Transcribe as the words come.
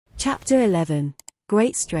Chapter 11.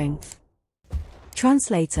 Great Strength.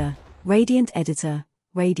 Translator, Radiant Editor,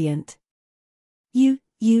 Radiant. You,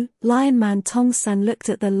 Lion Man. Tong San looked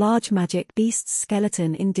at the large magic beast's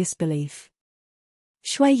skeleton in disbelief.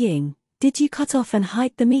 Xue Ying, did you cut off and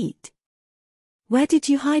hide the meat? Where did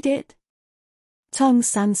you hide it? Tong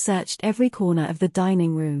San searched every corner of the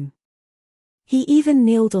dining room. He even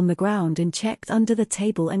kneeled on the ground and checked under the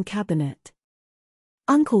table and cabinet.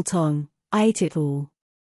 Uncle Tong, I ate it all.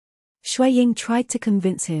 Xue Ying tried to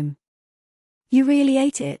convince him. You really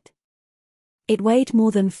ate it? It weighed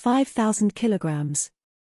more than 5,000 kilograms.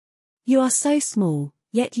 You are so small,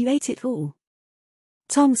 yet you ate it all.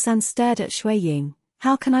 Tong San stared at Xue Ying.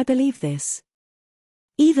 How can I believe this?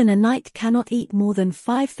 Even a knight cannot eat more than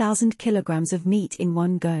 5,000 kilograms of meat in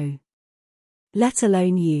one go. Let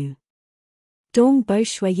alone you.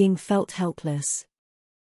 Xue Ying felt helpless.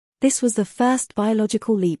 This was the first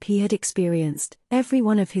biological leap he had experienced. Every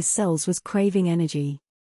one of his cells was craving energy.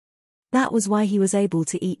 That was why he was able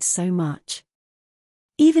to eat so much.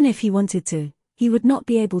 Even if he wanted to, he would not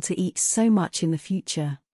be able to eat so much in the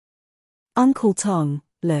future. Uncle Tong,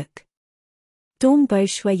 look.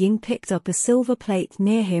 Xue Ying picked up a silver plate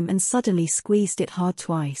near him and suddenly squeezed it hard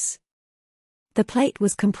twice. The plate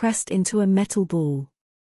was compressed into a metal ball.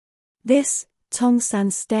 This, Tong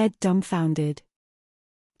San stared dumbfounded.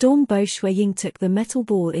 Xue Ying took the metal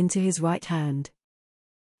ball into his right hand.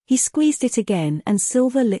 He squeezed it again and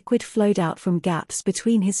silver liquid flowed out from gaps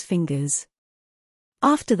between his fingers.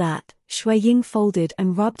 After that, Xue Ying folded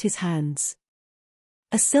and rubbed his hands.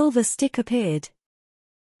 A silver stick appeared.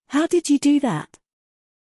 How did you do that?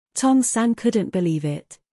 Tong San couldn't believe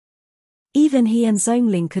it. Even he and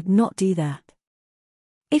Zhongling could not do that.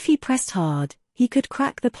 If he pressed hard, he could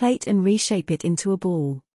crack the plate and reshape it into a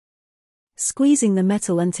ball. Squeezing the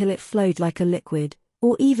metal until it flowed like a liquid,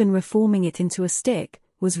 or even reforming it into a stick,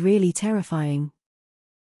 was really terrifying.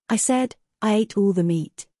 I said, I ate all the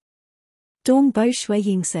meat. Xue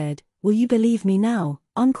Ying said, will you believe me now,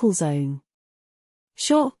 Uncle Zong?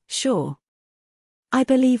 Sure. I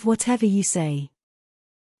believe whatever you say.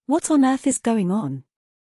 What on earth is going on?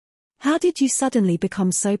 How did you suddenly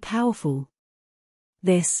become so powerful?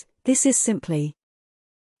 This is simply.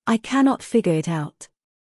 I cannot figure it out.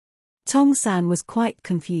 Tong San was quite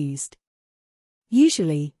confused.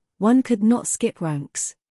 Usually, one could not skip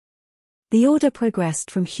ranks. The order progressed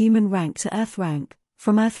from human rank to earth rank,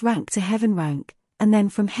 from earth rank to heaven rank, and then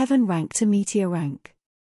from heaven rank to meteor rank.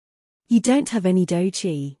 You don't have any Do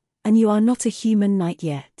Chi, and you are not a human knight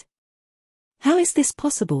yet. How is this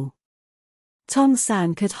possible? Tong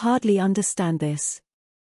San could hardly understand this.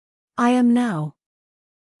 I am now.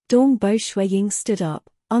 Xue Ying stood up.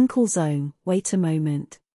 Uncle Zong, wait a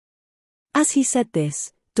moment. As he said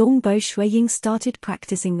this, Xue Ying started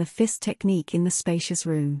practicing the fist technique in the spacious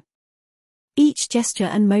room. Each gesture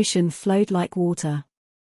and motion flowed like water.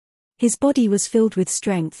 His body was filled with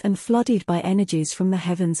strength and flooded by energies from the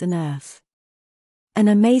heavens and earth. An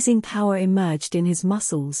amazing power emerged in his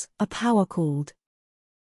muscles, a power called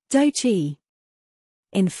Do Chi.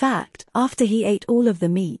 In fact, after he ate all of the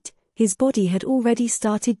meat, his body had already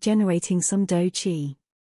started generating some Do Chi.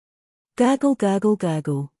 Gurgle, gurgle,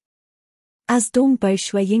 gurgle. As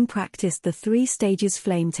Xue Ying practiced the 3 stages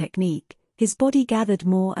flame technique, his body gathered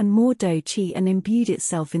more and more Do Chi and imbued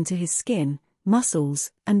itself into his skin,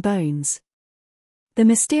 muscles, and bones. The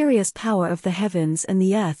mysterious power of the heavens and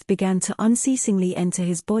the earth began to unceasingly enter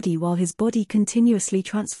his body while his body continuously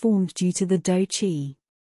transformed due to the Do Chi.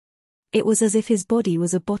 It was as if his body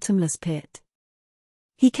was a bottomless pit.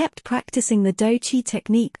 He kept practicing the Do Chi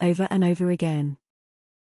technique over and over again.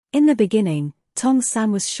 In the beginning, Tong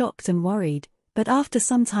San was shocked and worried, but after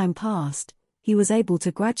some time passed, he was able to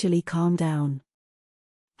gradually calm down.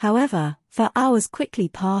 However, 4 hours quickly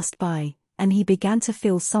passed by, and he began to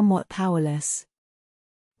feel somewhat powerless.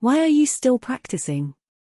 Why are you still practicing?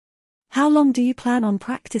 How long do you plan on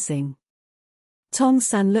practicing? Tong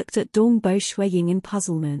San looked at Xue Ying in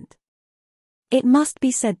puzzlement. It must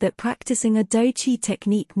be said that practicing a Do Chi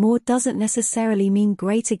technique more doesn't necessarily mean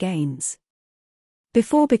greater gains.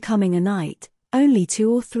 Before becoming a knight, only 2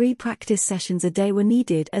 or 3 practice sessions a day were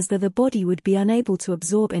needed as though the body would be unable to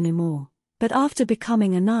absorb anymore, but after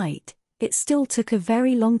becoming a knight, it still took a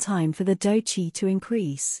very long time for the Do Chi to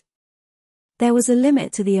increase. There was a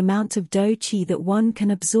limit to the amount of Do Chi that one can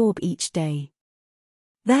absorb each day.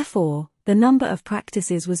 Therefore, the number of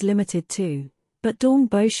practices was limited too, but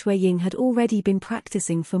Xue Ying had already been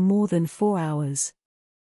practicing for more than 4 hours.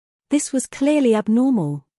 This was clearly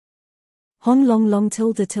abnormal. Hong long long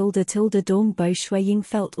tilde tilde tilde Xue Ying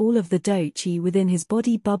felt all of the Do Chi within his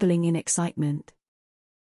body bubbling in excitement.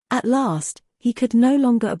 At last, he could no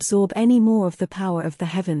longer absorb any more of the power of the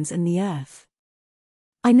heavens and the earth.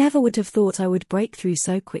 I never would have thought I would break through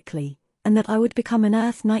so quickly, and that I would become an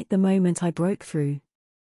Earth Knight the moment I broke through.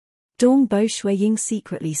 Dongbo Xue Ying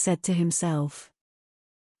secretly said to himself.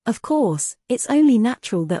 Of course, it's only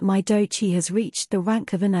natural that my Do Qi has reached the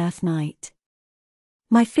rank of an Earth Knight.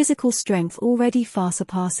 My physical strength already far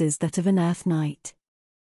surpasses that of an Earth Knight.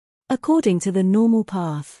 According to the normal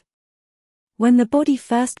path, when the body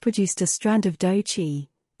first produced a strand of Do Qi,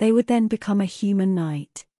 they would then become a human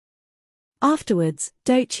knight. Afterwards,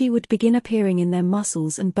 Do Qi would begin appearing in their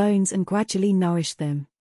muscles and bones and gradually nourish them.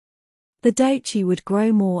 The Do Qi would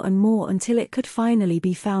grow more and more until it could finally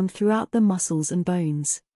be found throughout the muscles and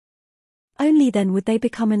bones. Only then would they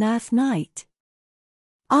become an Earth Knight.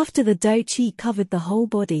 After the Do Qi covered the whole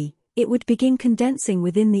body, it would begin condensing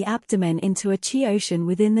within the abdomen into a Qi ocean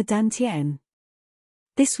within the Dantian.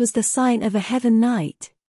 This was the sign of a Heaven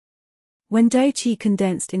Knight. When Do Qi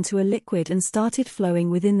condensed into a liquid and started flowing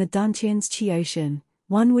within the Dantian's Qi ocean,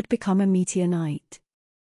 one would become a Meteor Knight.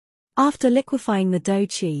 After liquefying the Do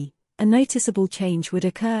Qi, a noticeable change would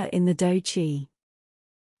occur in the Do Qi.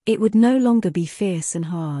 It would no longer be fierce and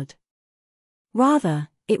hard. Rather,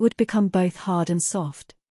 it would become both hard and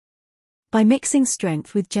soft. By mixing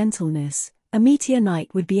strength with gentleness, a Meteor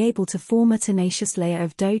Knight would be able to form a tenacious layer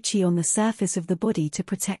of Do Qi on the surface of the body to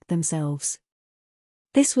protect themselves.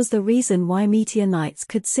 This was the reason why Meteor Knights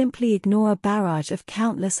could simply ignore a barrage of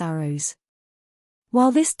countless arrows.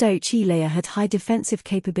 While this Do Qi layer had high defensive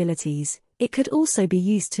capabilities, it could also be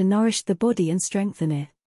used to nourish the body and strengthen it.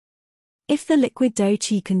 If the liquid Do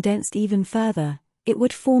Qi condensed even further, it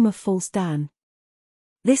would form a false Dan.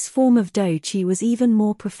 This form of Do Qi was even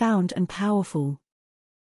more profound and powerful.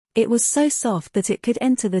 It was so soft that it could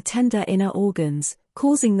enter the tender inner organs,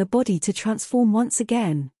 causing the body to transform once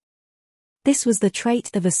again. This was the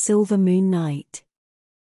trait of a Silver Moon Knight.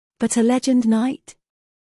 But a Legend Knight?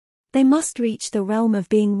 They must reach the realm of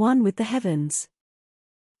being one with the heavens.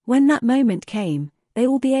 When that moment came, they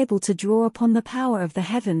will be able to draw upon the power of the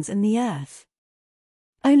heavens and the earth.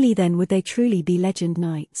 Only then would they truly be Legend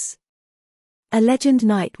Knights. A Legend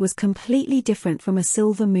Knight was completely different from a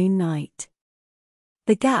Silver Moon Knight.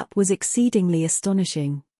 The gap was exceedingly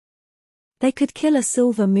astonishing. They could kill a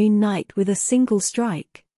Silver Moon Knight with a single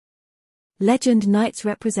strike. Legend Knights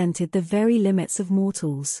represented the very limits of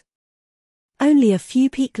mortals. Only a few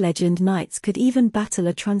peak Legend Knights could even battle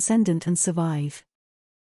a Transcendent and survive.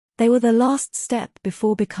 They were the last step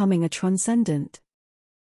before becoming a Transcendent.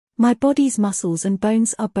 My body's muscles and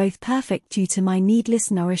bones are both perfect due to my needless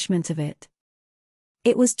nourishment of it.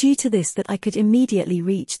 It was due to this that I could immediately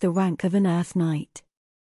reach the rank of an Earth Knight.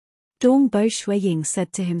 Dongbo Xue Ying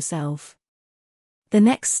said to himself. The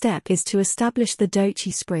next step is to establish the Do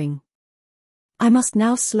Qi spring. I must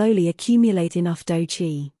now slowly accumulate enough Do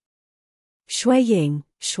Qi. Xue Ying,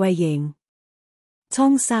 Xue Ying.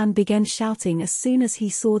 Tong San began shouting as soon as he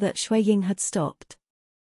saw that Xue Ying had stopped.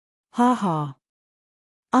 Ha ha.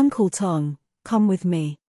 Uncle Tong, come with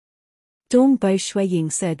me. Dongbo Xue Ying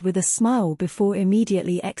said with a smile before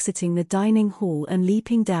immediately exiting the dining hall and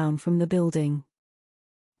leaping down from the building.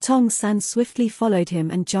 Tong San swiftly followed him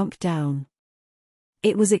and jumped down.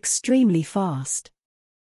 It was extremely fast.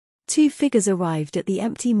 Two figures arrived at the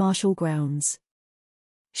empty martial grounds.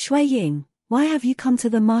 Xue Ying, why have you come to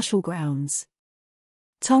the martial grounds?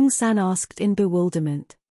 Tong San asked in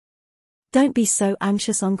bewilderment. Don't be so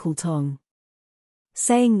anxious, Uncle Tong.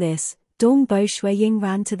 Saying this, Dongbo Xue Ying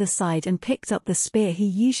ran to the side and picked up the spear he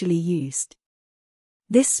usually used.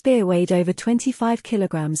 This spear weighed over 25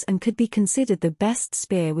 kilograms and could be considered the best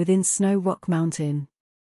spear within Snow Rock Mountain.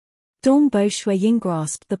 Dongbo Xue Ying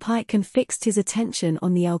grasped the pike and fixed his attention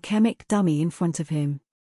on the alchemic dummy in front of him.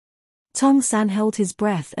 Tong San held his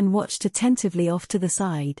breath and watched attentively off to the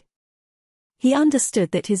side. He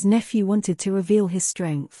understood that his nephew wanted to reveal his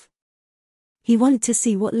strength. He wanted to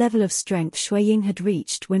see what level of strength Xue Ying had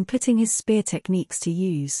reached when putting his spear techniques to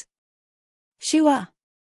use. Shua!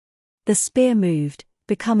 The spear moved,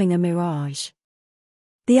 becoming a mirage.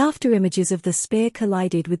 The afterimages of the spear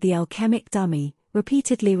collided with the alchemic dummy,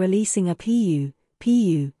 repeatedly releasing a pu,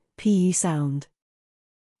 pu, pu sound.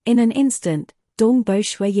 In an instant, Dongbo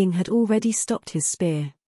Xue Ying had already stopped his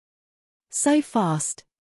spear. So fast!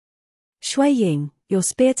 Xue Ying, your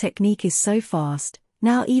spear technique is so fast,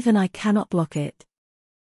 now even I cannot block it.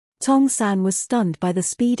 Tong San was stunned by the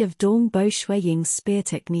speed of Dongbo Xue Ying's spear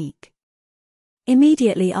technique.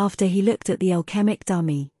 Immediately after he looked at the alchemic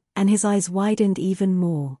dummy, and his eyes widened even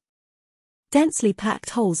more. Densely packed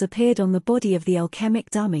holes appeared on the body of the alchemic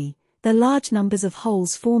dummy, the large numbers of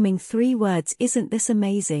holes forming 3 words, "Isn't this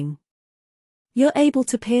amazing?" You're able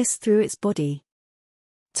to pierce through its body?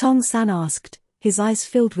 Tong San asked, his eyes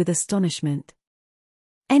filled with astonishment.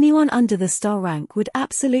 Anyone under the star rank would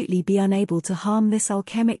absolutely be unable to harm this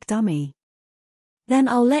alchemic dummy. Then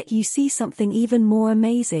I'll let you see something even more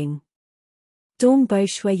amazing. Dongbo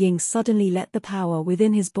Xue Ying suddenly let the power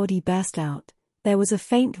within his body burst out. There was a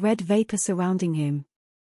faint red vapor surrounding him.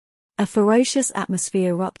 A ferocious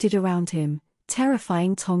atmosphere erupted around him,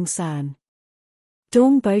 terrifying Tong San.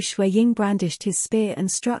 Dongbo Xue Ying brandished his spear and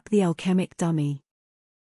struck the alchemic dummy.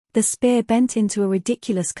 The spear bent into a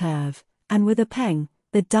ridiculous curve, and with a pang,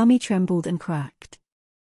 the dummy trembled and cracked.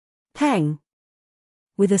 Pang!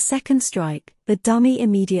 With a second strike, the dummy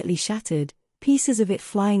immediately shattered, pieces of it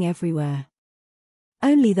flying everywhere.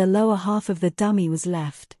 Only the lower half of the dummy was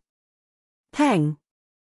left. Pang!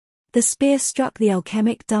 The spear struck the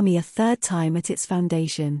alchemic dummy a third time at its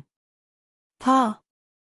foundation. Pa!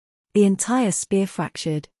 The entire spear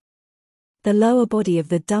fractured. The lower body of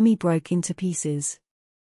the dummy broke into pieces.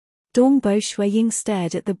 Dongbo Xue Ying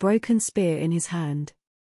stared at the broken spear in his hand.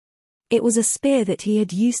 It was a spear that he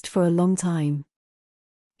had used for a long time.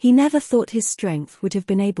 He never thought his strength would have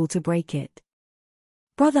been able to break it.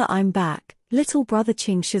 Brother, I'm back, little brother.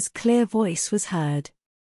 Qingsha's clear voice was heard.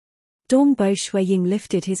 Dongbo Xue Ying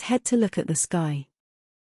lifted his head to look at the sky.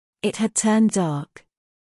 It had turned dark.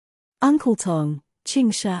 Uncle Tong,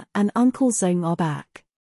 Qingsha, and Uncle Zong are back.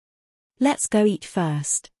 Let's go eat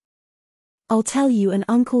first. I'll tell you and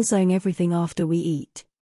Uncle Zong everything after we eat.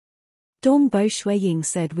 Dongbo Xue Ying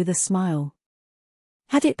said with a smile.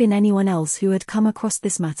 Had it been anyone else who had come across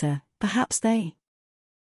this matter, perhaps they.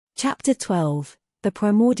 Chapter 12, The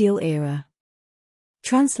Primordial Era.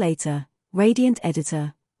 Translator, Radiant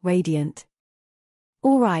Editor, Radiant.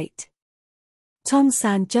 All right. Tong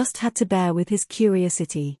San just had to bear with his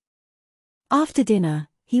curiosity. After dinner,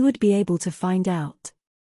 he would be able to find out.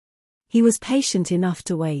 He was patient enough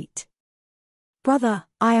to wait. Brother,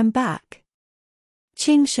 I am back.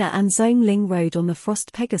 Qingsha and Zhongling rode on the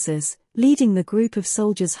Frost Pegasus, leading the group of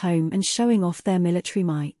soldiers home and showing off their military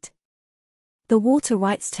might. The Water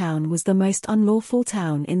Rights Town was the most unlawful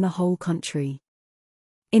town in the whole country.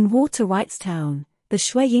 In Water Rights Town, the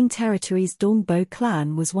Xue Ying Territory's Dongbo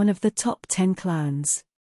clan was one of the top 10 clans.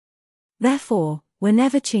 Therefore,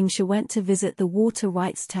 whenever Qingsha went to visit the Water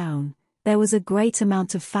Rights Town, there was a great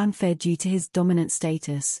amount of fanfare due to his dominant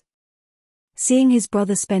status. Seeing his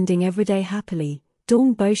brother spending every day happily,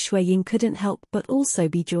 Dongbo Xue Ying couldn't help but also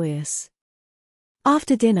be joyous.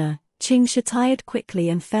 After dinner, Qingsha tired quickly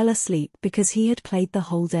and fell asleep because he had played the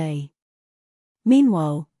whole day.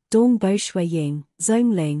 Meanwhile, Dongbo Xue Ying,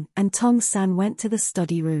 Zhongling, and Tong San went to the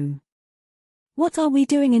study room. What are we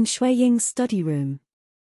doing in Xue Ying's study room?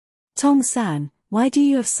 Tong San, why do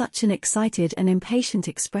you have such an excited and impatient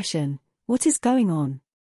expression? What is going on?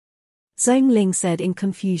 Zhongling said in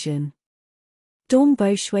confusion.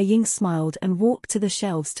 Dongbo Xue Ying smiled and walked to the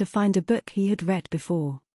shelves to find a book he had read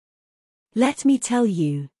before. Let me tell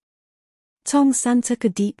you. Tong San took a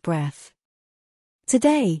deep breath.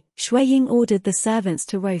 Today, Xue Ying ordered the servants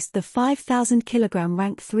to roast the 5,000 kilogram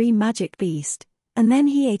rank 3 magic beast, and then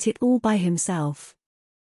he ate it all by himself.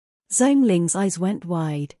 Zhongling's eyes went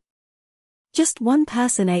wide. Just one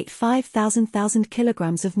person ate 5,000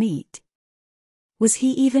 kilograms of meat. Was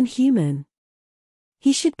he even human?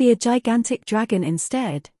 He should be a gigantic dragon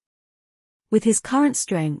instead. With his current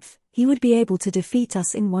strength, he would be able to defeat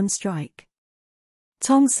us in one strike.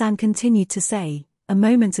 Tong San continued to say, a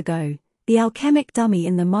moment ago, the alchemic dummy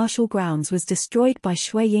in the martial grounds was destroyed by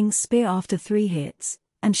Xue Ying's spear after 3 hits,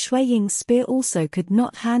 and Xue Ying's spear also could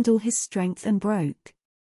not handle his strength and broke.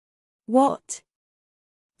 What?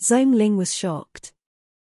 Zhongling was shocked.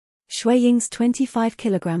 Xue Ying's 25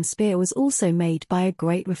 kilogram spear was also made by a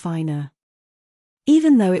great refiner.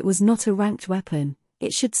 Even though it was not a ranked weapon,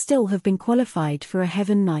 it should still have been qualified for a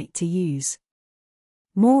Heaven Knight to use.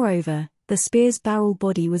 Moreover, the spear's barrel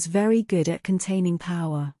body was very good at containing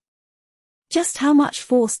power. Just how much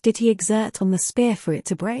force did he exert on the spear for it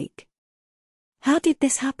to break? How did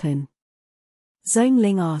this happen?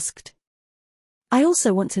 Zhongling asked. I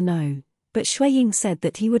also want to know, but Xue Ying said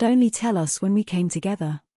that he would only tell us when we came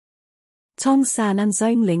together. Tong San and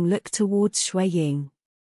Zhongling looked towards Xue Ying.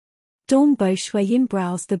 Dongbo Xue Ying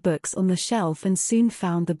browsed the books on the shelf and soon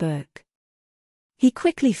found the book. He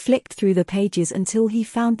quickly flicked through the pages until he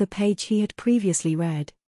found the page he had previously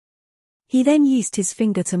read. He then used his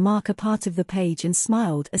finger to mark a part of the page and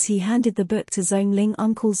smiled as he handed the book to Zhongling,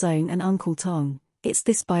 Uncle Zong and Uncle Tong. It's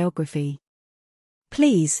this biography.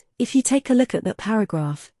 Please, if you take a look at that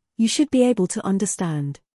paragraph, you should be able to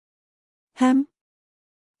understand.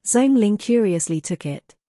 Zhongling curiously took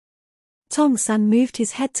it. Tong San moved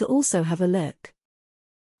his head to also have a look.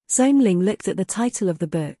 Zhongling looked at the title of the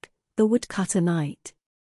book, The Woodcutter Knight.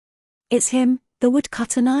 It's him, the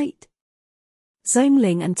Woodcutter Knight?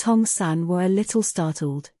 Zhongling and Tong San were a little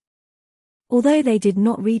startled. Although they did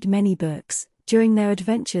not read many books, during their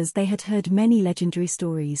adventures they had heard many legendary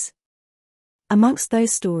stories. Amongst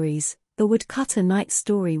those stories, the Woodcutter Knight's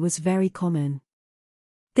story was very common.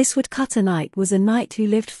 This Woodcutter Knight was a knight who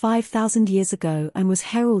lived 5,000 years ago and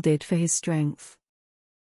was heralded for his strength.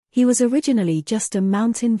 He was originally just a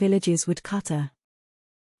mountain village's woodcutter.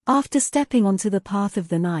 After stepping onto the path of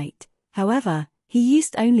the knight, however, he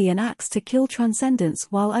used only an axe to kill transcendents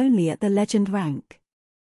while only at the legend rank.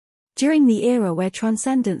 During the era where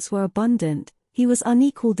transcendents were abundant, he was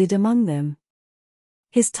unequaled among them.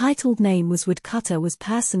 His titled name was Woodcutter was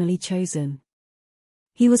personally chosen.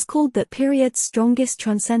 He was called that period's strongest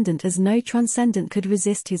transcendent as no transcendent could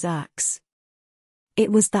resist his axe.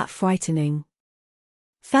 It was that frightening.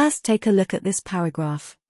 First take a look at this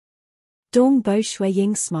paragraph. Dongbo Xue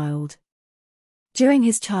Ying smiled. During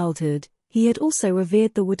his childhood, he had also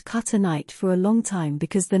revered the Woodcutter Knight for a long time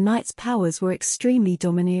because the knight's powers were extremely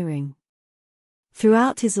domineering.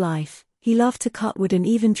 Throughout his life, he loved to cut wood and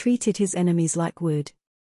even treated his enemies like wood.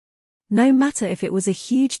 No matter if it was a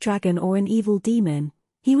huge dragon or an evil demon,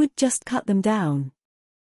 he would just cut them down.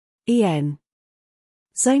 En.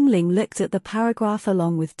 Zhongling looked at the paragraph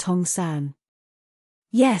along with Tong San.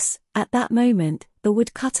 Yes, at that moment, the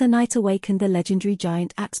Woodcutter Knight awakened the legendary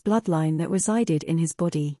giant axe bloodline that resided in his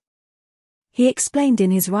body. He explained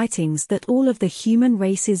in his writings that all of the human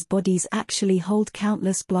race's bodies actually hold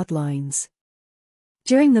countless bloodlines.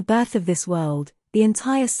 During the birth of this world, the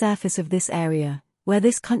entire surface of this area, where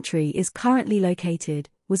this country is currently located,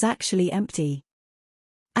 was actually empty.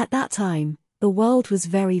 At that time, the world was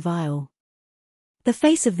very vile. The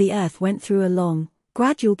face of the earth went through a long,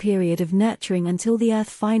 gradual period of nurturing until the earth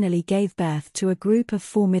finally gave birth to a group of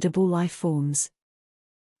formidable life forms.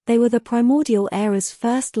 They were the primordial era's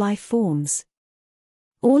first life forms.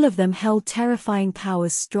 All of them held terrifying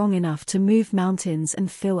powers strong enough to move mountains and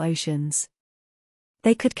fill oceans.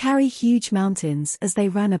 They could carry huge mountains as they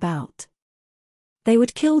ran about. They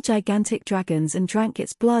would kill gigantic dragons and drank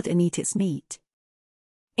its blood and eat its meat.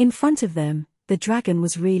 In front of them, the dragon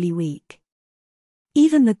was really weak.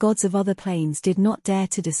 Even the gods of other planes did not dare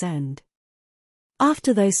to descend.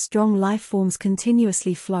 After those strong life forms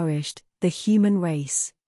continuously flourished, the human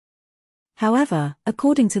race. However,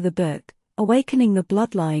 according to the book, awakening the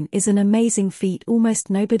bloodline is an amazing feat. Almost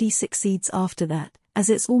nobody succeeds after that, as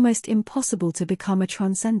it's almost impossible to become a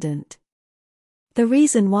transcendent. The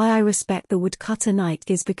reason why I respect the Woodcutter Knight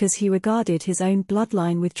is because he regarded his own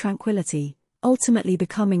bloodline with tranquility, ultimately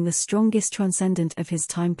becoming the strongest transcendent of his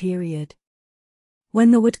time period.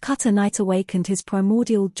 When the Woodcutter Knight awakened his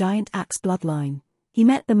primordial giant axe bloodline, he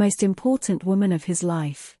met the most important woman of his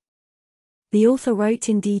life. The author wrote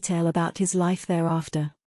in detail about his life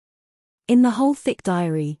thereafter. In the whole thick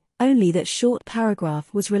diary, only that short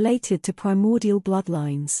paragraph was related to primordial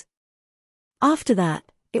bloodlines. After that,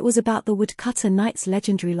 it was about the Woodcutter Knight's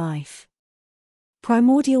legendary life.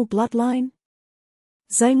 Primordial bloodline?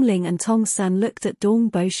 Zhongling and Tong San looked at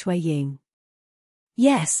Dongbo Xue Ying.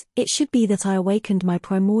 Yes, it should be that I awakened my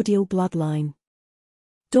primordial bloodline.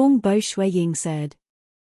 Dongbo Xue Ying said.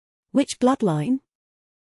 Which bloodline?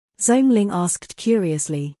 Zhongling asked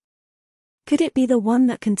curiously. Could it be the one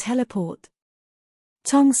that can teleport?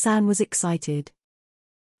 Tong San was excited.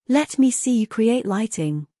 Let me see you create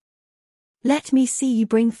lighting. Let me see you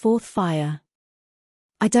bring forth fire.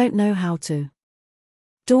 I don't know how to.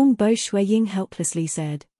 Dongbo Xue Ying helplessly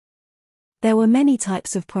said. There were many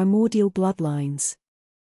types of primordial bloodlines.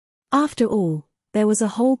 After all, there was a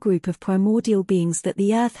whole group of primordial beings that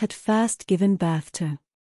the earth had first given birth to.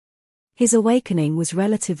 His awakening was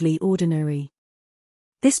relatively ordinary.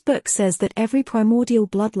 This book says that every primordial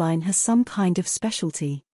bloodline has some kind of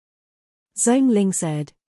specialty. Zhongling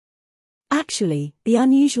said. Actually, the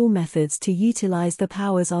unusual methods to utilize the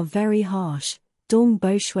powers are very harsh,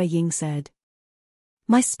 Dongbo Xue Ying said.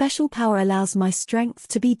 My special power allows my strength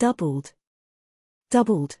to be doubled.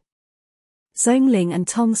 Doubled. Zhongling and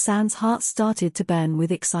Tong San's hearts started to burn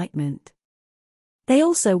with excitement. They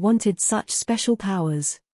also wanted such special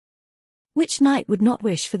powers. Which knight would not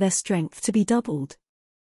wish for their strength to be doubled?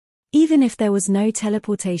 Even if there was no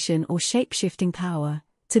teleportation or shape-shifting power,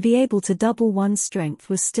 to be able to double one's strength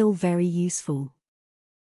was still very useful.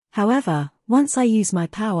 However, once I use my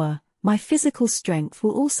power, my physical strength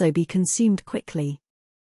will also be consumed quickly.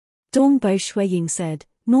 Dongbo Xue Ying said,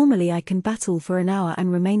 normally I can battle for an hour and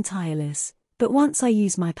remain tireless, but once I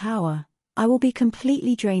use my power, I will be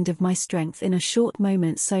completely drained of my strength in a short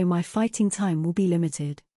moment, so my fighting time will be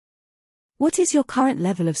limited. What is your current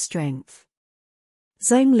level of strength?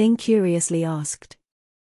 Xue Ying curiously asked.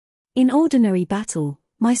 In ordinary battle,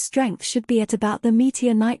 my strength should be at about the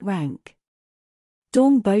Meteor Knight rank.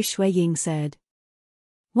 Xue Ying said.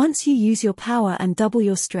 Once you use your power and double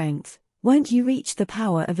your strength, won't you reach the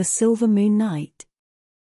power of a Silver Moon Knight?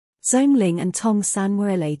 Xue Ying and Tong San were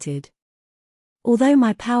elated. Although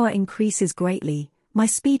my power increases greatly, my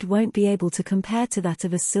speed won't be able to compare to that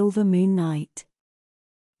of a Silver Moon Knight.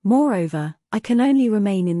 Moreover, I can only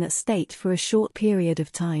remain in that state for a short period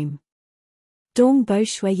of time.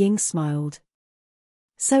 Xue Ying smiled.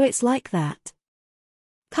 So it's like that.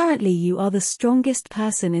 Currently you are the strongest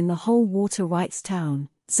person in the whole Water Rights town,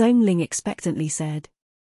 Xue Ying expectantly said.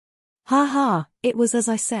 Ha ha, it was as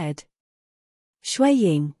I said. Xue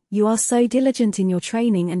Ying, you are so diligent in your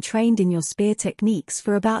training and trained in your spear techniques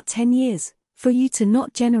for about 10 years, for you to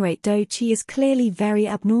not generate Do Qi is clearly very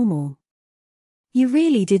abnormal. You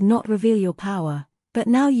really did not reveal your power, but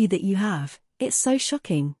now you have, it's so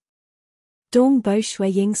shocking.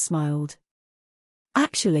 Xue Ying smiled.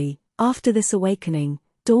 Actually, after this awakening,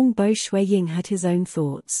 Xue Ying had his own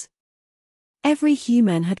thoughts. Every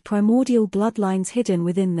human had primordial bloodlines hidden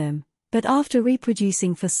within them, but after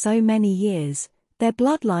reproducing for so many years, their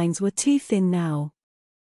bloodlines were too thin now.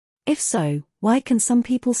 If so, why can some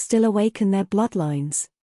people still awaken their bloodlines?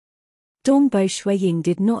 Xue Ying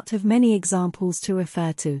did not have many examples to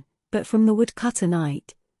refer to, but from the woodcutter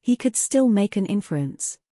knight, he could still make an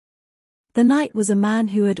inference. The knight was a man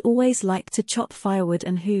who had always liked to chop firewood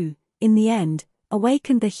and who, in the end,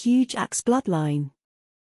 awakened the huge axe bloodline.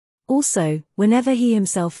 Also, whenever he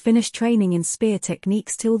himself finished training in spear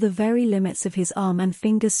techniques till the very limits of his arm and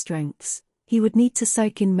fingers' strengths, he would need to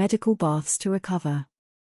soak in medical baths to recover.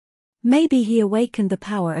 Maybe he awakened the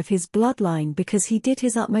power of his bloodline because he did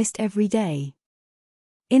his utmost every day.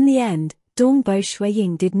 In the end, Xue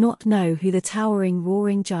Ying did not know who the towering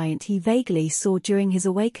roaring giant he vaguely saw during his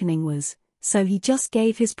awakening was, so he just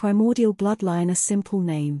gave his primordial bloodline a simple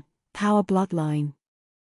name, Power Bloodline.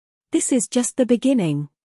 This is just the beginning.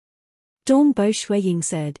 Xue Ying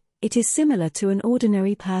said, it is similar to an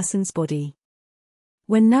ordinary person's body.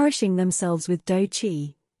 When nourishing themselves with Do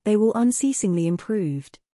Qi, they will unceasingly improve.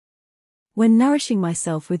 When nourishing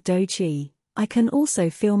myself with Do Qi, I can also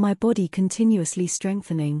feel my body continuously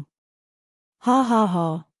strengthening. Ha ha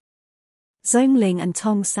ha. Xue Ying and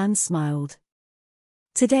Tong San smiled.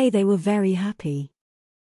 Today they were very happy.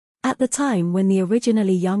 At the time when the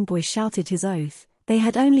originally young boy shouted his oath, they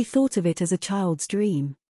had only thought of it as a child's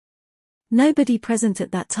dream. Nobody present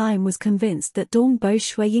at that time was convinced that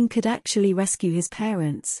Xue Ying could actually rescue his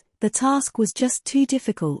parents. The task was just too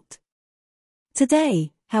difficult.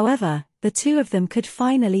 Today, however, the two of them could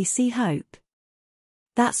finally see hope.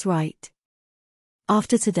 That's right.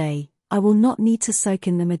 After today, I will not need to soak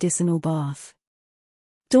in the medicinal bath.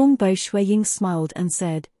 Xue Ying smiled and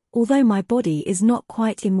said, although my body is not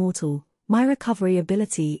quite immortal, my recovery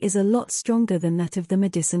ability is a lot stronger than that of the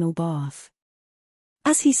medicinal bath.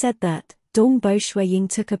 As he said that, Xue Ying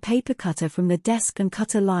took a paper cutter from the desk and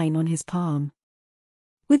cut a line on his palm.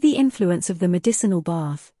 With the influence of the medicinal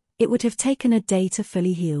bath, it would have taken a day to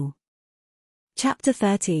fully heal. Chapter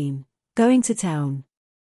 13, Going to Town.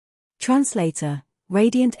 Translator,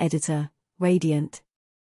 Radiant Editor, Radiant.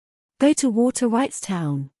 Go to Water Rights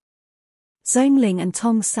Town. Xue Ying and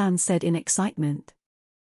Tong San said in excitement.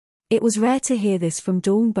 It was rare to hear this from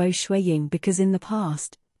Xue Ying because in the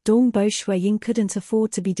past, Xue Ying couldn't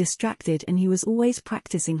afford to be distracted and he was always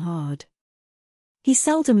practicing hard. He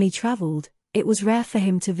seldomly traveled, it was rare for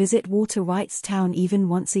him to visit Water Rights Town even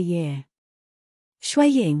once a year.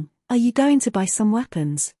 Xue Ying, are you going to buy some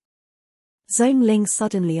weapons? Xue Ying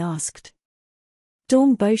suddenly asked.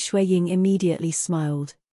 Xue Ying immediately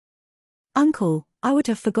smiled. Uncle, I would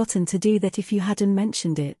have forgotten to do that if you hadn't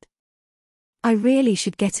mentioned it. I really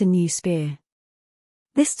should get a new spear.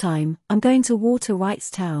 This time, I'm going to Water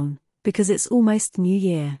Rights Town, because it's almost New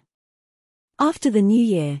Year. After the New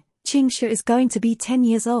Year, Xue is going to be 10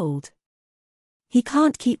 years old. He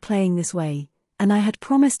can't keep playing this way, and I had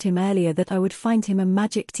promised him earlier that I would find him a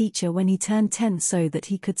magic teacher when he turned 10 so that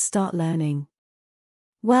he could start learning.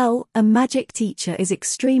 Well, a magic teacher is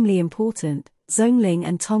extremely important, Xue Ying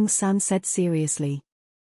and Tong San said seriously.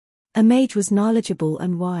 A mage was knowledgeable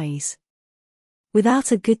and wise.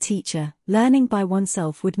 Without a good teacher, learning by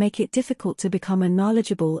oneself would make it difficult to become a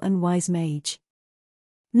knowledgeable and wise mage.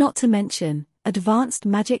 Not to mention, advanced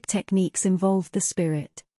magic techniques involve the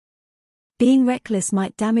spirit. Being reckless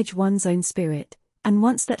might damage one's own spirit, and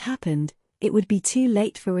once that happened, it would be too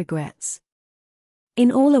late for regrets. In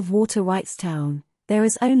all of Water Rights Town, there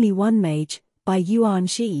is only one mage, Bai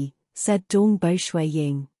Yuanxi, said Dongbo Xue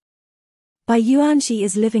Ying. Bai Yuanxi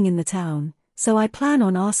is living in the town, so I plan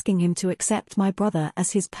on asking him to accept my brother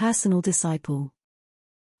as his personal disciple.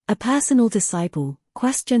 A personal disciple?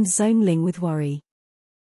 Questioned Zhongling with worry.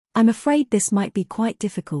 I'm afraid this might be quite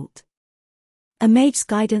difficult. A mage's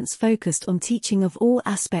guidance focused on teaching of all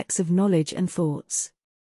aspects of knowledge and thoughts.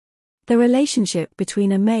 The relationship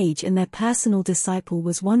between a mage and their personal disciple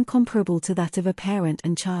was one comparable to that of a parent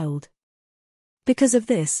and child. Because of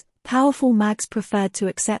this, powerful mags preferred to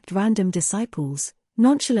accept random disciples,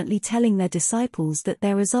 nonchalantly telling their disciples that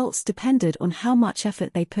their results depended on how much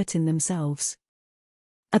effort they put in themselves.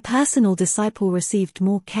 A personal disciple received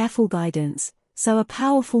more careful guidance, so a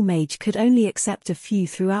powerful mage could only accept a few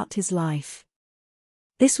throughout his life.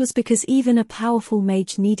 This was because even a powerful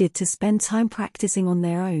mage needed to spend time practicing on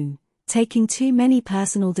their own. Taking too many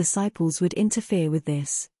personal disciples would interfere with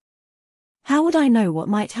this. How would I know what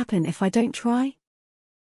might happen if I don't try?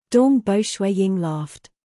 Dongbo Xue Ying laughed.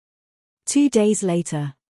 2 days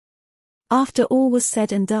later. After all was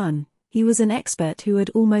said and done, he was an expert who had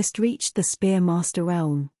almost reached the Spear Master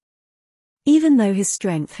realm. Even though his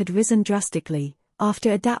strength had risen drastically,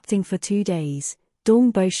 after adapting for 2 days,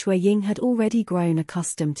 Dongbo Xue Ying had already grown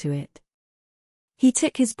accustomed to it. He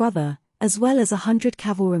took his brother, as well as 100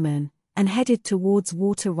 cavalrymen, and headed towards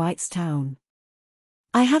Water Rights Town.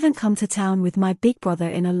 I haven't come to town with my big brother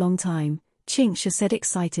in a long time, Xingxia said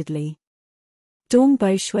excitedly.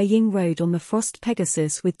 Dongbo Xue Ying rode on the Frost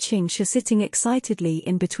Pegasus with Xingxia sitting excitedly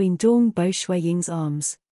in between Dongbo Xue Ying's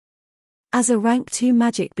arms. As a rank 2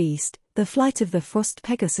 magic beast, the flight of the Frost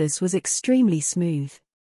Pegasus was extremely smooth.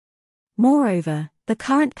 Moreover, the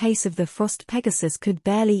current pace of the Frost Pegasus could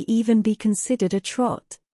barely even be considered a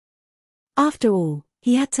trot. After all,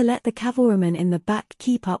 he had to let the cavalrymen in the back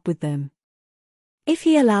keep up with them. If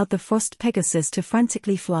he allowed the Frost Pegasus to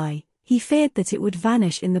frantically fly, he feared that it would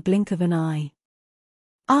vanish in the blink of an eye.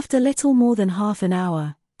 After little more than half an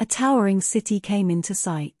hour, a towering city came into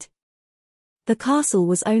sight. The castle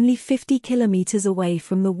was only 50 kilometers away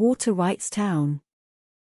from the Water Rights Town.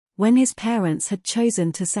 When his parents had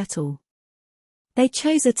chosen to settle, they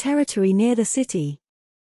chose a territory near the city.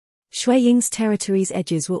 Xue Ying's territory's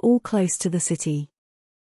edges were all close to the city.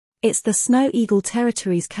 It's the Snow Eagle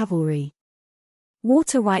Territory's cavalry.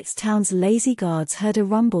 Water Rights Town's lazy guards heard a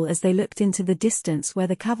rumble as they looked into the distance where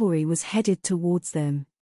the cavalry was headed towards them.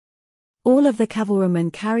 All of the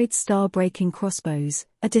cavalrymen carried star-breaking crossbows,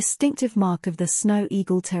 a distinctive mark of the Snow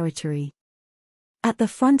Eagle Territory. At the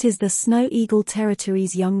front is the Snow Eagle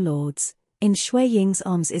Territory's young lords, in Xue Ying's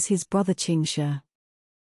arms is his brother Xingxia.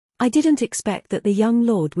 I didn't expect that the young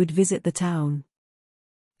lord would visit the town.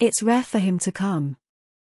 It's rare for him to come.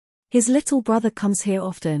 His little brother comes here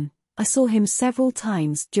often, I saw him several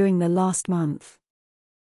times during the last month.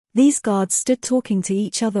 These guards stood talking to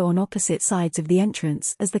each other on opposite sides of the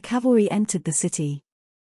entrance as the cavalry entered the city.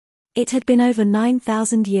 It had been over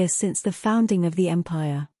 9,000 years since the founding of the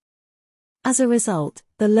empire. As a result,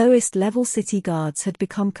 the lowest-level city guards had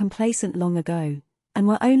become complacent long ago, and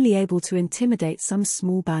were only able to intimidate some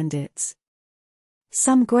small bandits.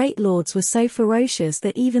 Some great lords were so ferocious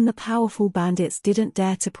that even the powerful bandits didn't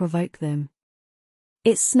dare to provoke them.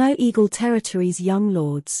 It's Snow Eagle Territory's young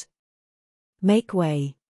lords. Make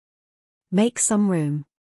way. Make some room.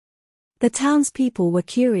 The townspeople were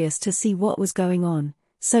curious to see what was going on,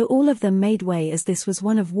 so all of them made way as this was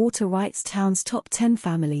one of Water Rights Town's top 10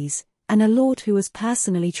 families, and a lord who was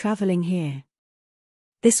personally traveling here.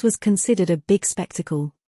 This was considered a big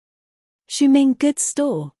spectacle. Shuming Goods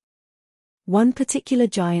Store. One particular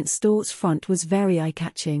giant store's front was very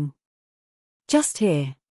eye-catching. Just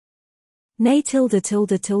here. Nay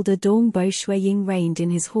Dongbo Xue Ying reined in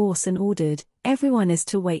his horse and ordered, everyone is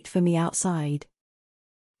to wait for me outside.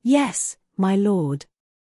 Yes, my lord.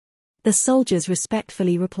 The soldiers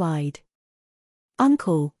respectfully replied.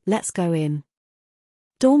 Uncle, let's go in.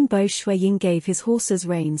 Dongbo Xue Ying gave his horse's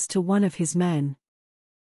reins to one of his men.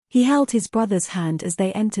 He held his brother's hand as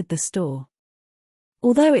they entered the store.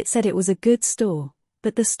 Although it said it was a good store,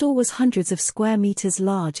 but the store was hundreds of square meters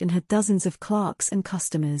large and had dozens of clerks and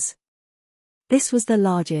customers. This was the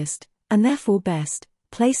largest, and therefore best,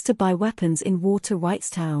 place to buy weapons in Water Rights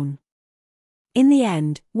Town. In the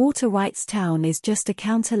end, Water Rights Town is just a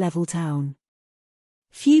counter-level town.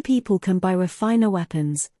 Few people can buy refiner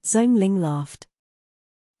weapons, Zhongling laughed.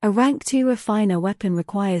 A rank 2 refiner weapon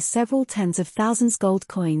requires several tens of thousands gold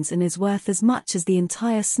coins and is worth as much as the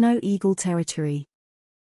entire Snow Eagle Territory.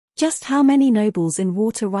 Just how many nobles in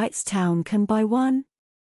Water Rights Town can buy one?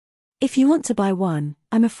 If you want to buy one,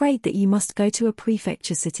 I'm afraid that you must go to a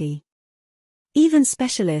prefecture city. Even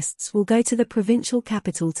specialists will go to the provincial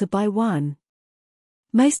capital to buy one.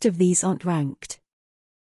 Most of these aren't ranked.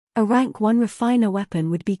 A rank 1 refiner weapon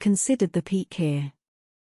would be considered the peak here.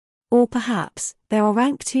 Or perhaps, there are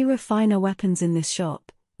rank 2 refiner weapons in this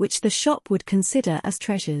shop, which the shop would consider as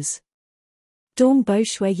treasures. Dongbo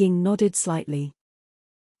Xue Ying nodded slightly.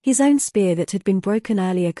 His own spear that had been broken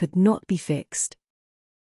earlier could not be fixed.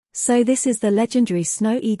 So this is the legendary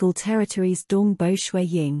Snow Eagle Territory's Dongbo Xue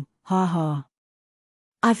Ying, ha ha.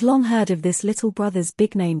 I've long heard of this little brother's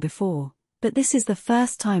big name before, but this is the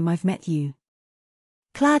first time I've met you.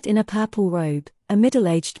 Clad in a purple robe, a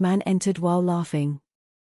middle-aged man entered while laughing.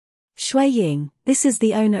 Xue Ying, this is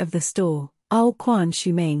the owner of the store, Ao Quan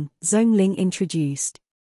Shuming, Zhongling introduced.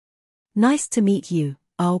 Nice to meet you,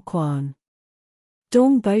 Ao Quan.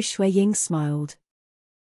 Dongbo Xue Ying smiled.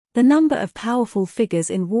 The number of powerful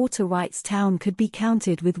figures in Water Rights Town could be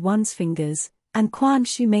counted with one's fingers, and Quan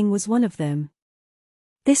Shuming was one of them.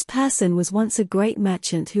 This person was once a great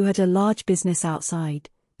merchant who had a large business outside,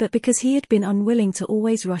 but because he had been unwilling to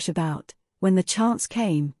always rush about, when the chance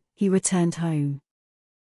came, he returned home.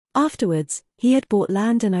 Afterwards, he had bought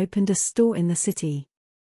land and opened a store in the city.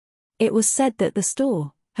 It was said that the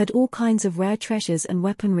store had all kinds of rare treasures and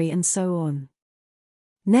weaponry and so on.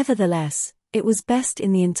 Nevertheless, it was best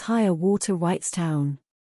in the entire Water Rights Town.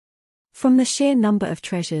 From the sheer number of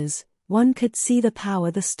treasures, one could see the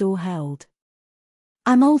power the store held.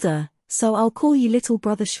 I'm older, so I'll call you little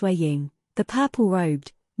brother Xue Ying, the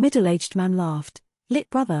purple-robed, middle-aged man laughed. Lit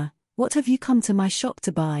brother, what have you come to my shop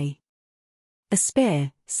to buy? A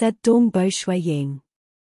spear, said Dongbo Xue Ying.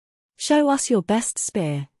 Show us your best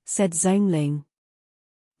spear, said Zhongling.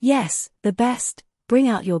 Yes, the best, bring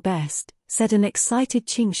out your best, said an excited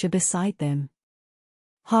Qingsha beside them.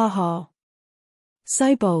 Ha ha.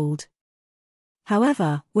 So bold.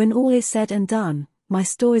 However, when all is said and done, my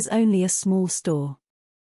store is only a small store.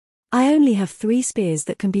 I only have 3 spears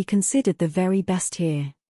that can be considered the very best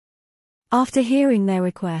here. After hearing their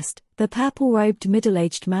request, the purple-robed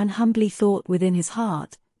middle-aged man humbly thought within his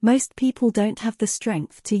heart, most people don't have the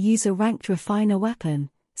strength to use a ranked refiner weapon,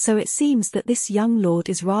 so it seems that this young lord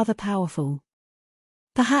is rather powerful.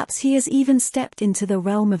 Perhaps he has even stepped into the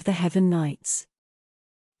realm of the Heaven Knights.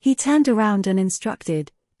 He turned around and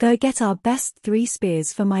instructed, go get our best 3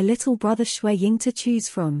 spears for my little brother Xue Ying to choose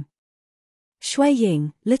from. Xue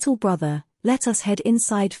Ying, little brother, let us head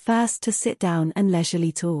inside first to sit down and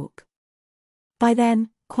leisurely talk. By then,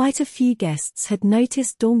 quite a few guests had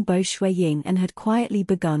noticed Dongbo Xue Ying and had quietly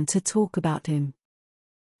begun to talk about him.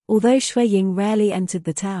 Although Xue Ying rarely entered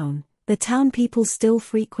the town people still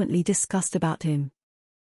frequently discussed about him.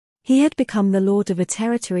 He had become the lord of a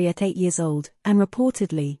territory at 8 years old, and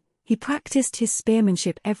reportedly, he practiced his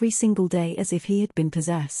spearmanship every single day as if he had been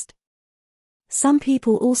possessed. Some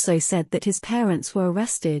people also said that his parents were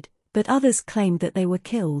arrested, but others claimed that they were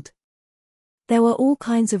killed. There were all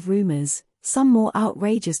kinds of rumors, some more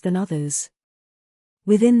outrageous than others.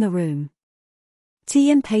 Within the room, tea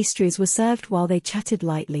and pastries were served while they chatted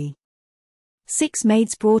lightly. 6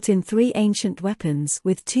 maids brought in 3 ancient weapons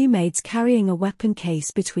with 2 maids carrying a weapon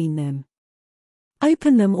case between them.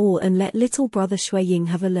 Open them all and let little brother Xue Ying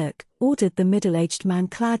have a look, ordered the middle-aged man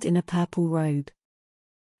clad in a purple robe.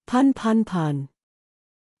 Pun pun pun.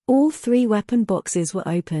 All 3 weapon boxes were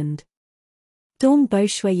opened. Dongbo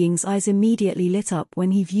Xue Ying's eyes immediately lit up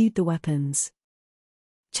when he viewed the weapons.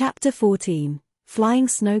 Chapter 14, Flying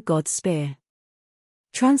Snow God's Spear.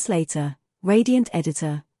 Translator, Radiant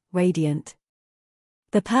Editor, Radiant.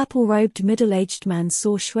 The purple-robed middle-aged man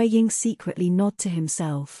saw Xue Ying secretly nod to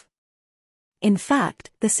himself. In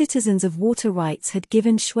fact, the citizens of Water Rights had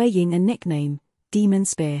given Xue Ying a nickname, Demon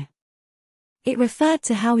Spear. It referred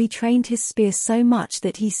to how he trained his spear so much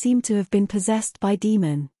that he seemed to have been possessed by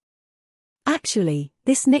demon. Actually,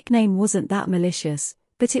 this nickname wasn't that malicious,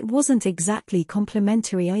 but it wasn't exactly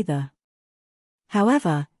complimentary either.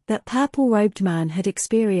 However, that purple-robed man had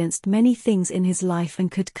experienced many things in his life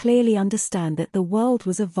and could clearly understand that the world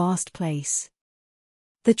was a vast place.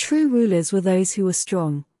 The true rulers were those who were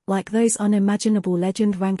strong, like those unimaginable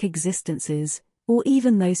legend-rank existences, or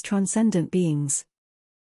even those transcendent beings.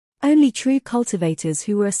 Only true cultivators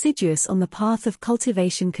who were assiduous on the path of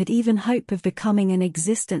cultivation could even hope of becoming an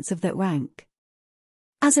existence of that rank.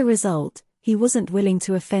 As a result, he wasn't willing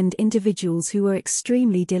to offend individuals who were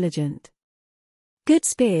extremely diligent. Good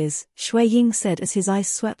spears, Xue Ying said as his eyes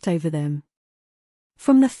swept over them.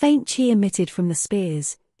 From the faint qi emitted from the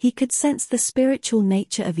spears, he could sense the spiritual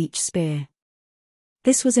nature of each spear.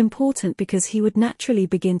 This was important because he would naturally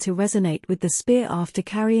begin to resonate with the spear after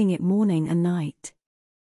carrying it morning and night.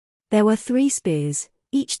 There were 3 spears,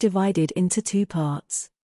 each divided into 2 parts.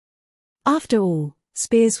 After all,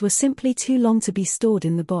 spears were simply too long to be stored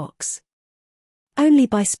in the box. Only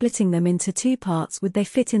by splitting them into two parts would they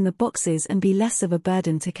fit in the boxes and be less of a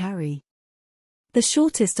burden to carry. The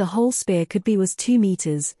shortest a whole spear could be was 2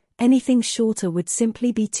 meters, anything shorter would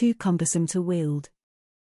simply be too cumbersome to wield.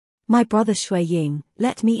 My brother Xue Ying,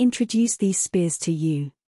 let me introduce these spears to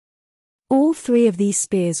you. All 3 of these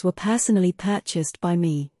spears were personally purchased by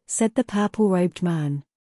me, said the purple-robed man.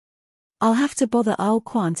 I'll have to bother Al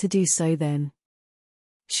Quan to do so then.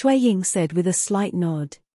 Xue Ying said with a slight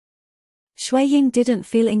nod. Xue Ying didn't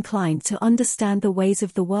feel inclined to understand the ways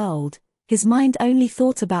of the world, his mind only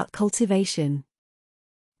thought about cultivation.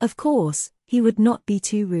 Of course, he would not be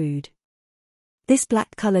too rude. This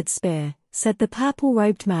black-colored spear, said the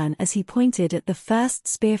purple-robed man as he pointed at the first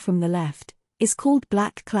spear from the left, is called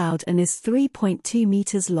Black Cloud and is 3.2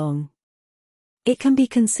 meters long. It can be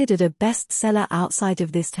considered a bestseller outside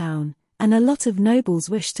of this town, and a lot of nobles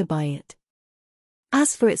wish to buy it.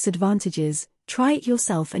 As for its advantages, try it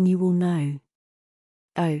yourself and you will know.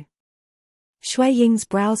 Oh. Xue Ying's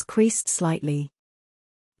brows creased slightly.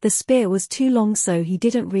 The spear was too long, so he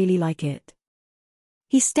didn't really like it.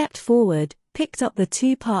 He stepped forward, picked up the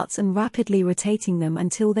 2 parts and rapidly rotating them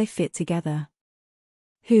until they fit together.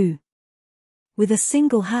 With a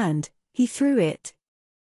single hand, he threw it.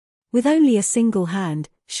 With only a single hand,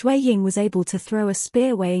 Xue Ying was able to throw a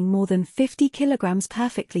spear weighing more than 50 kilograms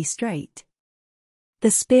perfectly straight. The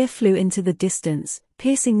spear flew into the distance,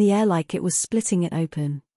 piercing the air like it was splitting it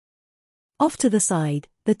open. Off to the side,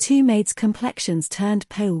 the 2 maids' complexions turned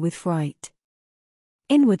pale with fright.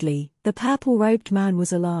 Inwardly, the purple-robed man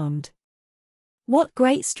was alarmed. What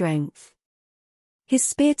great strength! His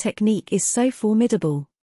spear technique is so formidable.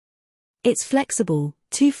 It's flexible,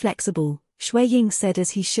 too flexible, Xue Ying said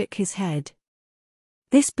as he shook his head.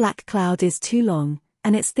 This black cloud is too long,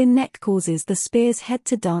 and its thin neck causes the spear's head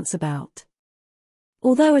to dance about.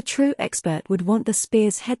 Although a true expert would want the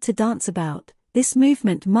spear's head to dance about, this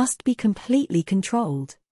movement must be completely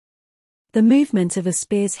controlled. The movement of a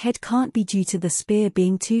spear's head can't be due to the spear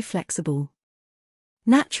being too flexible.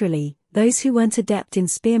 Naturally, those who weren't adept in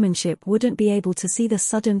spearmanship wouldn't be able to see the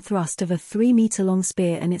sudden thrust of a 3-meter-long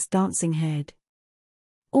spear and its dancing head.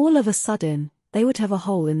 All of a sudden, they would have a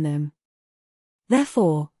hole in them.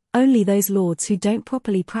 Therefore, only those lords who don't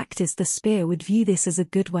properly practice the spear would view this as a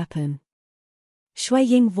good weapon. Xue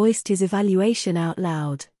Ying voiced his evaluation out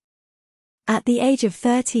loud. At the age of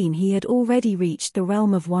 13 he had already reached the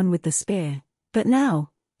realm of one with the spear, but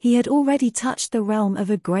now, he had already touched the realm of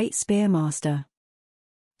a great spearmaster.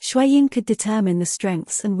 Xue Ying could determine the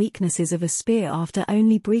strengths and weaknesses of a spear after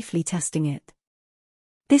only briefly testing it.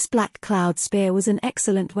 This black cloud spear was an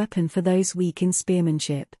excellent weapon for those weak in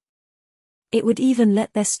spearmanship. It would even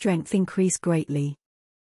let their strength increase greatly.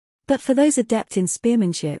 But for those adept in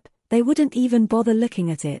spearmanship, they wouldn't even bother looking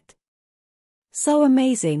at it. So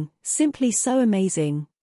amazing, simply so amazing.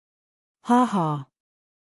 Ha ha.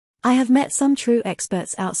 I have met some true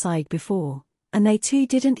experts outside before, and they too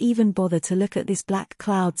didn't even bother to look at this black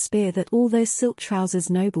cloud spear that all those silk trousers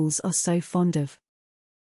nobles are so fond of.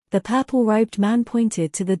 The purple-robed man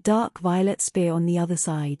pointed to the dark violet spear on the other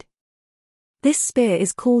side. This spear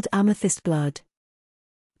is called amethyst blood.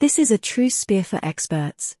 This is a true spear for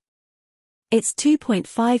experts. It's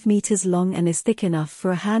 2.5 meters long and is thick enough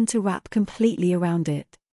for a hand to wrap completely around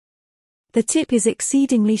it. The tip is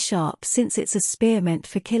exceedingly sharp since it's a spear meant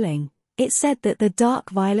for killing. It's said that the dark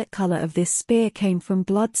violet color of this spear came from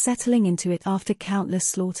blood settling into it after countless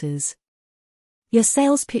slaughters. Your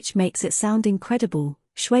sales pitch makes it sound incredible,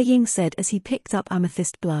 Xue Ying said as he picked up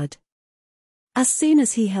amethyst blood. As soon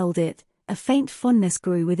as he held it, a faint fondness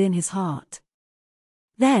grew within his heart.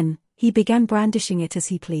 Then, he began brandishing it as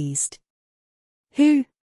he pleased. The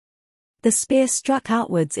spear struck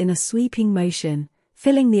outwards in a sweeping motion,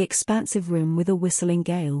 filling the expansive room with a whistling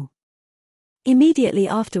gale. Immediately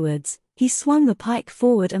afterwards, he swung the pike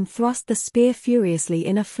forward and thrust the spear furiously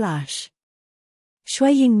in a flash.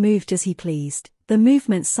 Xue Ying moved as he pleased, the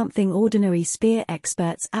movement something ordinary spear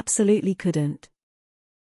experts absolutely couldn't.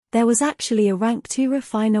 There was actually a rank 2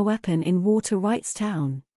 refiner weapon in Water Wright's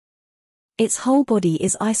town. Its whole body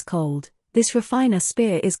is ice cold. This refiner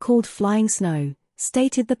spear is called Flying Snow,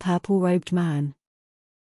 stated the purple-robed man.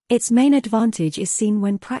 Its main advantage is seen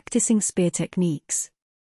when practicing spear techniques.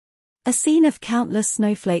 A scene of countless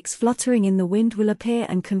snowflakes fluttering in the wind will appear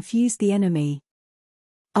and confuse the enemy.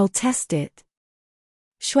 I'll test it.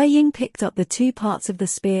 Xue Ying picked up the 2 parts of the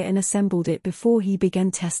spear and assembled it before he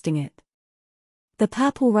began testing it. The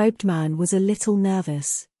purple-robed man was a little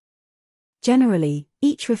nervous. Generally,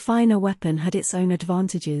 each refiner weapon had its own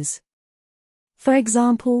advantages. For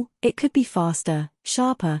example, it could be faster,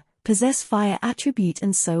 sharper, possess fire attribute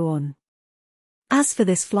and so on. As for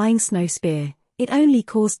this flying snow spear, it only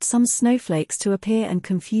caused some snowflakes to appear and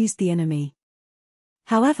confused the enemy.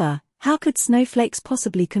 However, how could snowflakes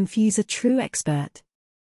possibly confuse a true expert?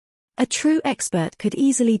 A true expert could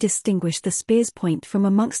easily distinguish the spear's point from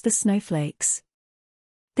amongst the snowflakes.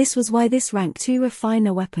 This was why this rank 2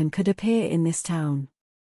 refiner weapon could appear in this town.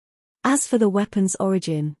 As for the weapon's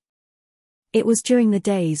origin, it was during the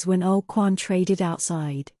days when old Quan traded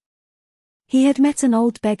outside. He had met an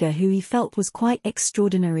old beggar who he felt was quite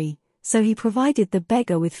extraordinary, so he provided the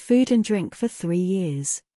beggar with food and drink for 3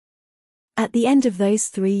 years. At the end of those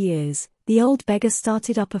 3 years, the old beggar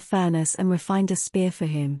started up a furnace and refined a spear for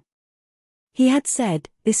him. He had said,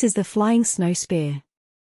 "This is the flying snow spear.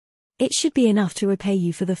 It should be enough to repay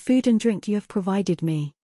you for the food and drink you have provided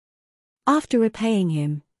me." After repaying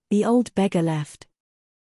him, the old beggar left.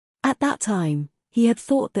 At that time, he had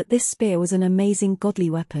thought that this spear was an amazing godly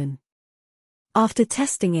weapon. After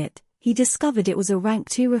testing it, he discovered it was a rank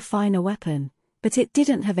 2 refiner weapon, but it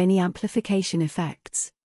didn't have any amplification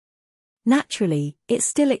effects. Naturally, it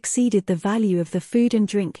still exceeded the value of the food and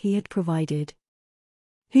drink he had provided.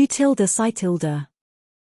 Hu tilde si tilde.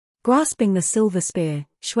 Grasping the silver spear,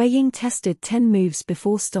 Xue Ying tested 10 moves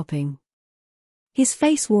before stopping. His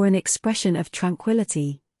face wore an expression of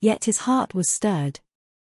tranquility, yet his heart was stirred.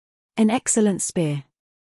 An excellent spear.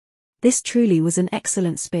 This truly was an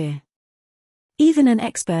excellent spear. Even an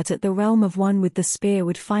expert at the realm of one with the spear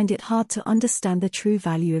would find it hard to understand the true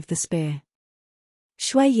value of the spear.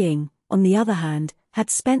 Xue Ying, on the other hand, had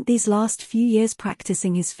spent these last few years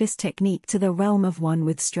practicing his fist technique to the realm of one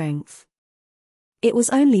with strength. It was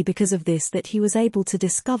only because of this that he was able to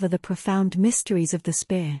discover the profound mysteries of the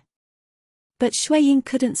spear. But Xue Ying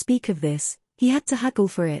couldn't speak of this, he had to haggle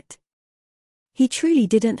for it. He truly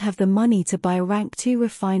didn't have the money to buy a rank 2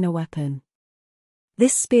 refiner weapon.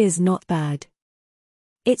 This spear's not bad.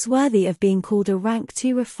 It's worthy of being called a rank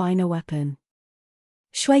 2 refiner weapon,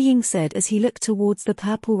 Xue Ying said as he looked towards the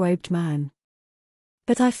purple-robed man.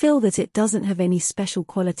 But I feel that it doesn't have any special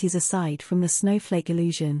qualities aside from the snowflake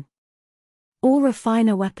illusion. All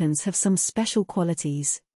refiner weapons have some special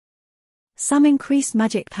qualities. Some increase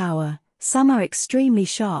magic power, some are extremely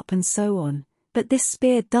sharp and so on, but this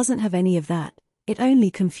spear doesn't have any of that, it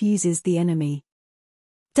only confuses the enemy.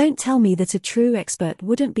 Don't tell me that a true expert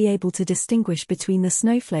wouldn't be able to distinguish between the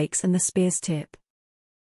snowflakes and the spear's tip.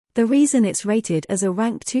 The reason it's rated as a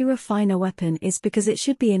rank 2 refiner weapon is because it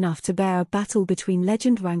should be enough to bear a battle between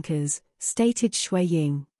legend rankers, stated Xue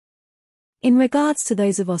Ying. In regards to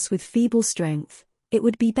those of us with feeble strength, it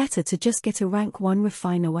would be better to just get a rank 1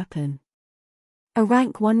 refiner weapon. A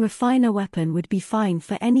rank 1 refiner weapon would be fine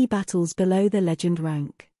for any battles below the legend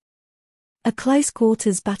rank. A close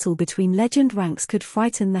quarters battle between legend ranks could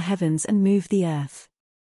frighten the heavens and move the earth.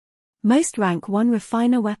 Most rank 1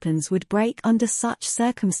 refiner weapons would break under such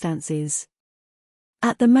circumstances.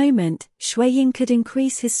 At the moment, Xue Ying could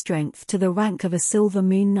increase his strength to the rank of a silver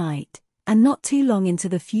moon knight, and not too long into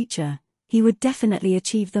the future, he would definitely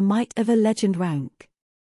achieve the might of a legend rank.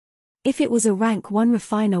 If it was a rank 1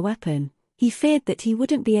 refiner weapon, he feared that he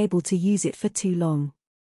wouldn't be able to use it for too long.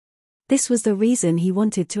 This was the reason he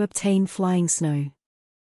wanted to obtain flying snow.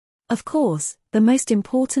 Of course, the most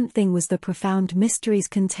important thing was the profound mysteries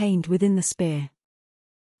contained within the spear.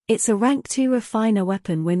 It's a rank 2 refiner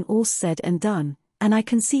weapon when all's said and done, and I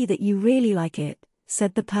can see that you really like it,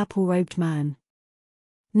 said the purple-robed man.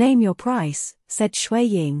 Name your price, said Xue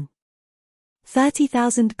Ying.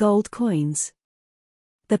 30,000 gold coins.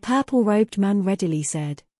 The purple-robed man readily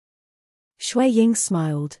said. Xue Ying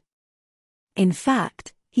smiled. In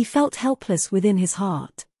fact, he felt helpless within his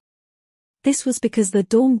heart. This was because the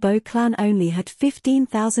Dongbo clan only had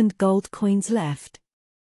 15,000 gold coins left.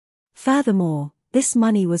 Furthermore, this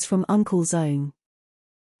money was from Uncle's own.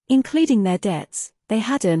 Including their debts, they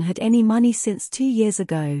hadn't had any money since 2 years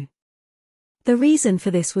ago. The reason for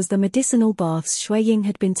this was the medicinal baths Xue Ying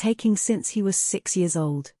had been taking since he was 6 years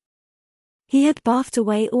old. He had bathed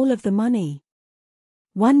away all of the money.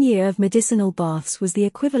 1 year of medicinal baths was the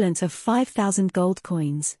equivalent of 5,000 gold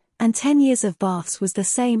coins, and 10 years of baths was the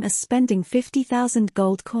same as spending 50,000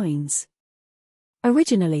 gold coins.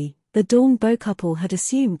 Originally, the Dongbo couple had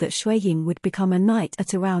assumed that Xue Ying would become a knight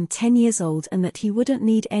at around 10 years old and that he wouldn't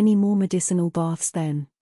need any more medicinal baths then.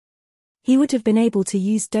 He would have been able to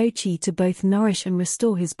use Doqi to both nourish and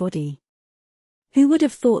restore his body. Who would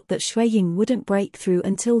have thought that Xue Ying wouldn't break through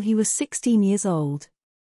until he was 16 years old?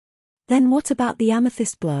 Then what about the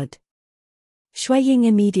amethyst blood? Xue Ying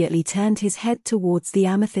immediately turned his head towards the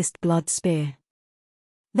amethyst blood spear.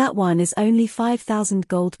 That one is only 5,000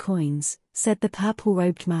 gold coins, said the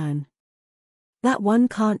purple-robed man. that one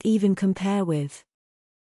can't even compare with.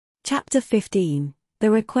 Chapter 15, The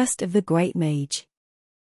Request of the Great Mage.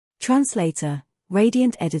 Translator,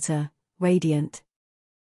 Radiant Editor, Radiant.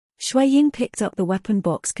 Xue Ying picked up the weapon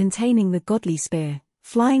box containing the godly spear,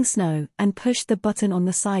 flying snow, and pushed the button on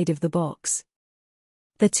the side of the box.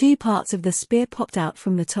 The two parts of the spear popped out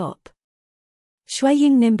from the top. Xue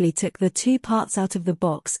Ying nimbly took the two parts out of the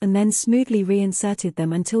box and then smoothly reinserted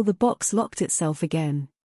them until the box locked itself again.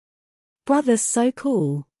 Brother's so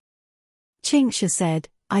cool. Xingshi said,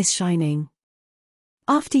 eyes shining.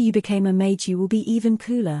 After you became a mage you will be even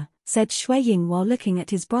cooler, said Xue Ying while looking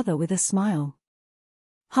at his brother with a smile.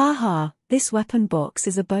 Ha ha, this weapon box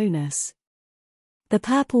is a bonus. The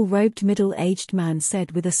purple-robed middle-aged man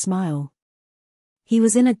said with a smile. He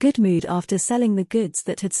was in a good mood after selling the goods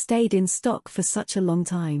that had stayed in stock for such a long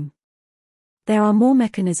time. There are more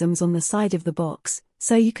mechanisms on the side of the box,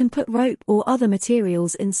 so you can put rope or other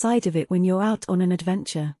materials inside of it when you're out on an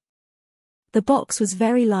adventure. The box was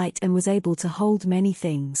very light and was able to hold many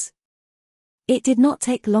things. It did not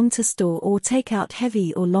take long to store or take out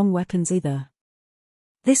heavy or long weapons either.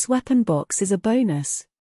 This weapon box is a bonus.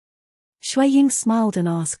 Xue Ying smiled and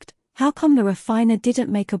asked, how come the refiner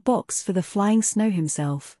didn't make a box for the flying snow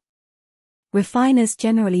himself? Refiners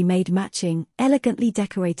generally made matching, elegantly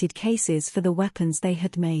decorated cases for the weapons they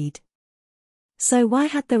had made. So why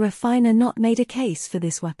had the refiner not made a case for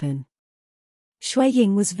this weapon? Xue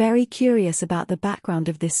Ying was very curious about the background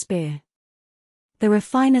of this spear. The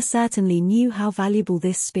refiner certainly knew how valuable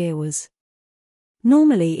this spear was.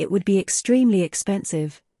 Normally it would be extremely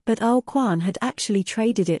expensive, but Ao Quan had actually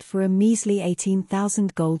traded it for a measly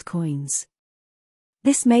 18,000 gold coins.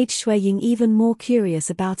 This made Xue Ying even more curious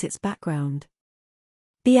about its background.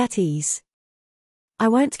 Be at ease. I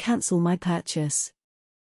won't cancel my purchase.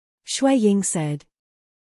 Xue Ying said.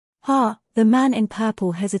 The man in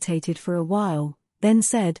purple hesitated for a while, then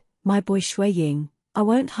said, my boy Xue Ying, I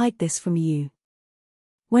won't hide this from you.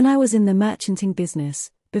 When I was in the merchanting business,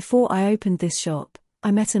 before I opened this shop,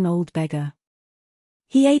 I met an old beggar.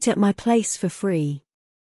 He ate at my place for free.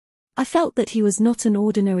 I felt that he was not an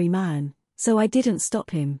ordinary man, so I didn't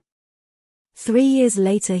stop him. 3 years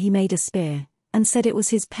later he made a spear, and said it was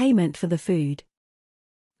his payment for the food.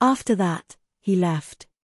 After that, he left.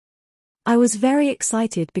 I was very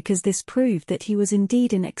excited because this proved that he was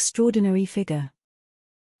indeed an extraordinary figure.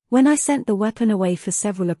 When I sent the weapon away for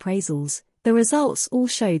several appraisals, the results all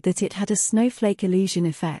showed that it had a snowflake illusion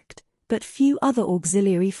effect, but few other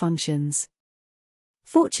auxiliary functions.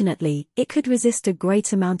 Fortunately, it could resist a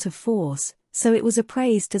great amount of force, so it was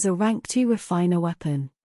appraised as a rank 2 refiner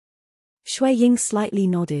weapon. Xue Ying slightly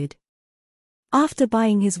nodded. After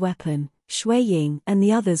buying his weapon, Xue Ying and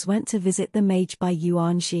the others went to visit the mage by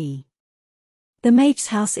Yuanxi. The mage's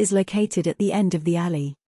house is located at the end of the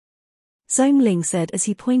alley. Zhongling said as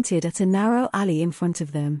he pointed at a narrow alley in front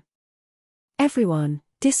of them. Everyone,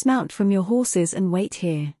 dismount from your horses and wait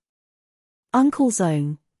here. Uncle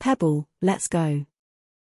Zong, Pebble, let's go.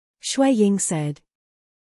 Xue Ying said.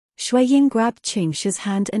 Xue Ying grabbed Qingshi's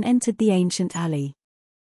hand and entered the ancient alley.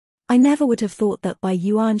 I never would have thought that Bai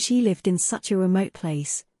Yuanxi lived in such a remote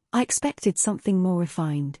place. I expected something more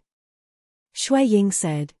refined. Xue Ying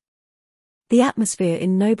said. The atmosphere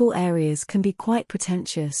in noble areas can be quite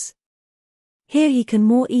pretentious. Here he can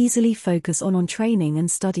more easily focus on training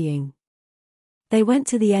and studying. They went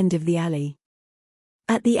to the end of the alley.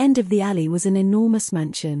 At the end of the alley was an enormous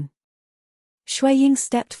mansion. Xue Ying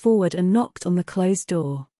stepped forward and knocked on the closed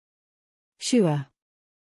door. Xue.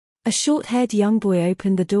 A short-haired young boy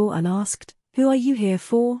opened the door and asked, who are you here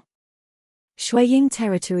for? Xue Ying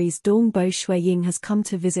Territory's Dongbo Xue Ying has come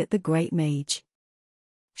to visit the great mage.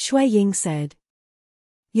 Xue Ying said.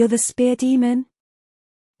 You're the spear demon?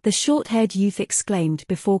 The short-haired youth exclaimed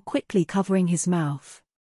before quickly covering his mouth.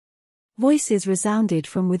 Voices resounded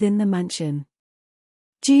from within the mansion.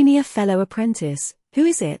 Junior fellow apprentice, who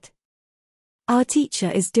is it? Our teacher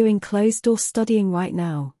is doing closed-door studying right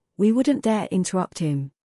now, we wouldn't dare interrupt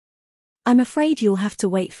him. I'm afraid you'll have to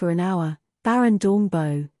wait for an hour, Baron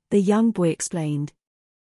Dongbo, the young boy explained.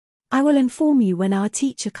 I will inform you when our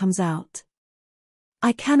teacher comes out.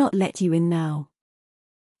 I cannot let you in now.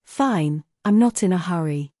 Fine, I'm not in a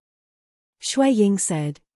hurry. Xue Ying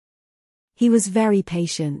said. He was very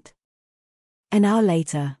patient. An hour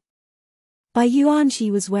later. Bai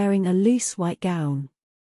Yuanxi was wearing a loose white gown.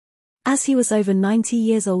 As he was over 90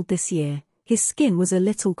 years old this year, his skin was a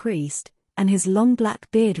little creased, and his long black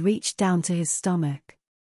beard reached down to his stomach.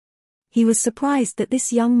 He was surprised that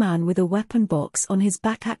this young man with a weapon box on his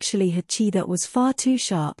back actually had chi that was far too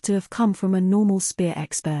sharp to have come from a normal spear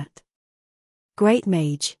expert. Great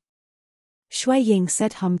mage. Xue Ying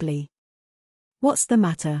said humbly. What's the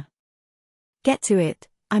matter? Get to it,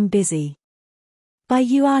 I'm busy. Bai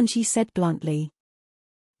Yuan, she said bluntly.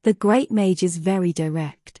 The great mage is very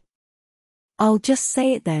direct. I'll just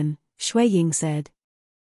say it then, Xue Ying said.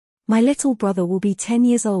 My little brother will be 10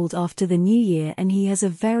 years old after the new year and he has a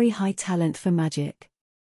very high talent for magic.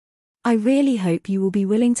 I really hope you will be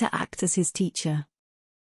willing to act as his teacher.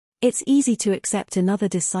 It's easy to accept another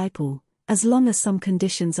disciple, as long as some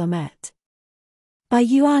conditions are met. Bai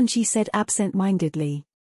Yuan, she said absent-mindedly.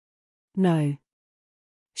 No.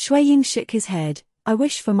 Xue Ying shook his head. I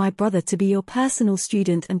wish for my brother to be your personal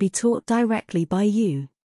student and be taught directly by you.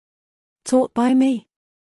 Taught by me?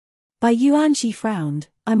 Bai Yuan, she frowned.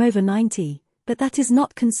 I'm over 90, but that is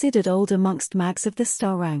not considered old amongst mags of the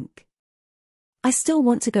star rank. I still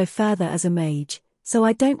want to go further as a mage, so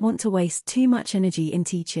I don't want to waste too much energy in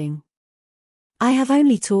teaching. I have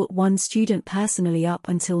only taught one student personally up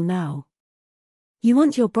until now. You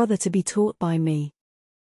want your brother to be taught by me?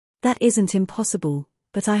 That isn't impossible,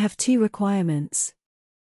 but I have 2 requirements.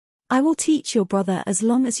 I will teach your brother as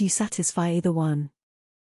long as you satisfy either one.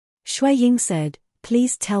 Xue Ying said,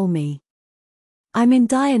 please tell me. I'm in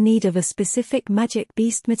dire need of a specific magic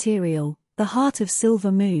beast material, the heart of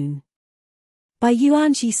Silver Moon. Bai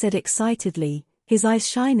Yuan, she said excitedly, his eyes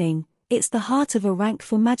shining, it's the heart of a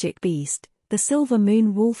rankful magic beast, the Silver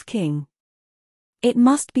Moon Wolf King. It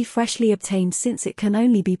must be freshly obtained since it can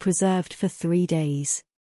only be preserved for 3 days.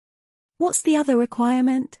 What's the other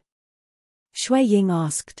requirement? Xue Ying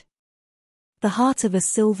asked. The heart of a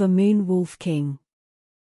Silver Moon Wolf King.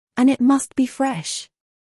 And it must be fresh.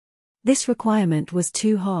 This requirement was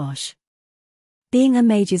too harsh. Being a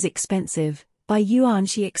mage is expensive, Bai Yuan,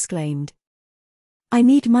 she exclaimed. I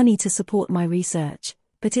need money to support my research,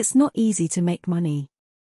 but it's not easy to make money.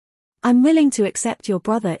 I'm willing to accept your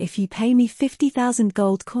brother if you pay me 50,000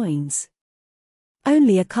 gold coins.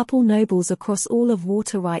 Only a couple nobles across all of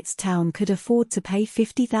Waterwright's town could afford to pay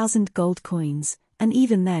 50,000 gold coins, and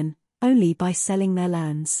even then, only by selling their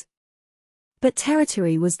lands. But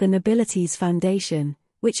territory was the nobility's foundation,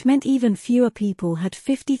 which meant even fewer people had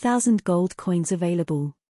 50,000 gold coins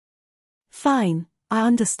available. Fine, I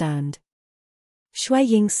understand. Xue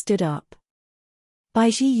Ying stood up.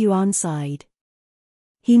 Bai Yuan sighed.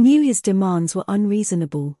 He knew his demands were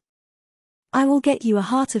unreasonable. I will get you a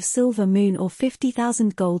heart of Silver Moon or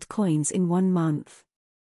 50,000 gold coins in 1 month.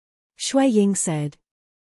 Xue Ying said.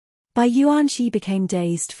 Bai Yuan, she became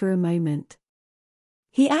dazed for a moment.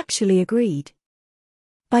 He actually agreed.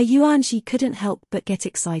 Bai Yuan, she couldn't help but get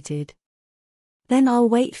excited. Then I'll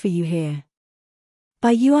wait for you here.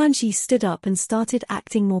 Bai Yuan, she stood up and started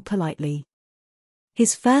acting more politely.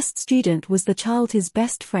 His first student was the child his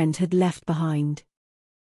best friend had left behind.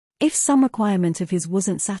 If some requirement of his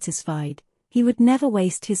wasn't satisfied, he would never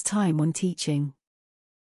waste his time on teaching.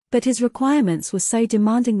 But his requirements were so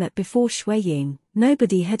demanding that before Xue Ying,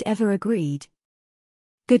 nobody had ever agreed.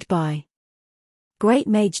 Goodbye. Great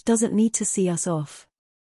Mage doesn't need to see us off.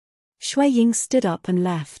 Xue Ying stood up and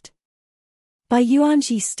left. Bai Yuan,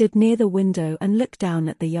 she stood near the window and looked down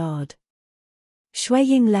at the yard. Xue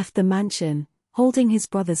Ying left the mansion, holding his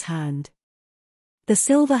brother's hand. The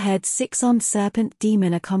silver-haired 6-armed serpent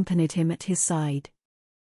demon accompanied him at his side.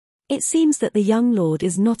 It seems that the young lord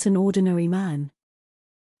is not an ordinary man.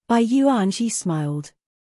 Bai Yuan, she smiled.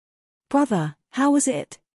 Brother, how was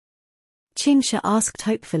it? Qingxia asked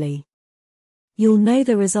hopefully. You'll know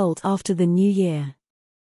the result after the new year.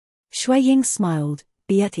 Xue Ying smiled,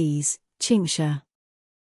 be at ease, Qingxia.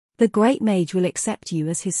 The great mage will accept you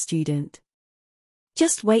as his student.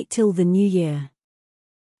 Just wait till the new year.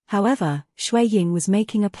 However, Xue Ying was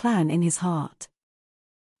making a plan in his heart.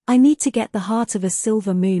 I need to get the heart of a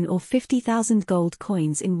Silver Moon or 50,000 gold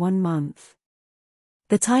coins in 1 month.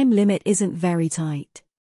 The time limit isn't very tight.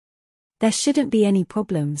 There shouldn't be any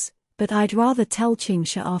problems, but I'd rather tell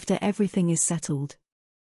Qingxia after everything is settled.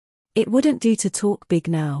 It wouldn't do to talk big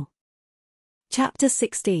now. Chapter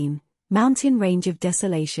 16, Mountain Range of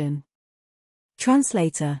Desolation.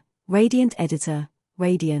 Translator, Radiant Editor,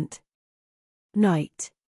 Radiant.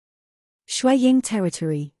 Night. Xue Ying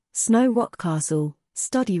Territory, Snow Rock Castle,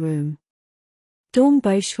 Study Room.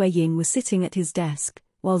 Dongbo Xue Ying was sitting at his desk,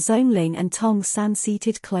 while Zhongling and Tong San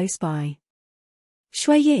seated close by.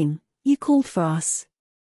 Xue Ying, you called for us?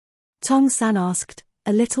 Tong San asked,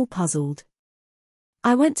 a little puzzled.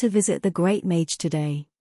 I went to visit the great mage today.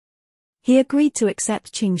 He agreed to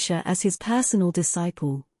accept Qingxia as his personal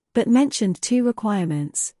disciple, but mentioned 2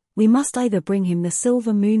 requirements. We must either bring him the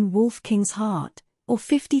Silver Moon Wolf King's heart, or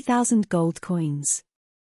 50,000 gold coins.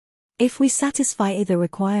 If we satisfy either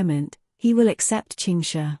requirement, he will accept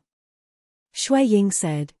Qingxia. Xue Ying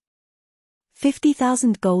said.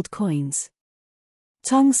 50,000 gold coins.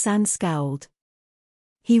 Tong San scowled.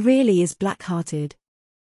 He really is black-hearted.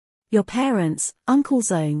 Your parents, Uncle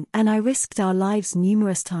Zong and I risked our lives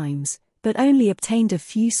numerous times, but only obtained a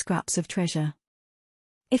few scraps of treasure.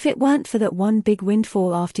 If it weren't for that one big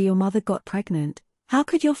windfall after your mother got pregnant, how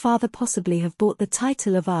could your father possibly have bought the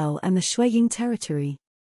title of Isle and the Xue Ying Territory?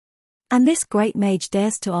 And this great mage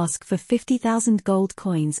dares to ask for 50,000 gold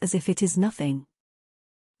coins as if it is nothing.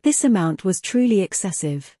 This amount was truly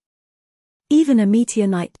excessive. Even a meteor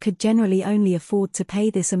knight could generally only afford to pay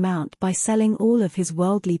this amount by selling all of his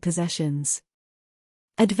worldly possessions.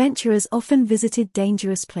 Adventurers often visited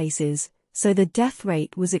dangerous places, so the death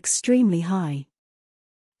rate was extremely high.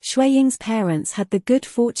 Xue Ying's parents had the good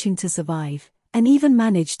fortune to survive, and even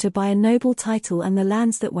managed to buy a noble title and the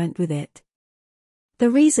lands that went with it. The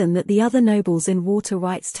reason that the other nobles in Water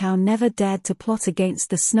Rights Town never dared to plot against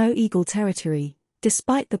the Snow Eagle territory,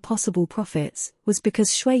 despite the possible profits, was because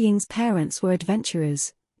Xue Ying's parents were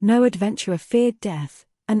adventurers, no adventurer feared death,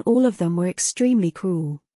 and all of them were extremely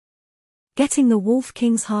cruel. Getting the Wolf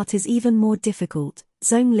King's heart is even more difficult,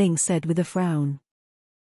 Zhong Ling said with a frown.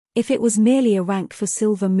 If it was merely a rank for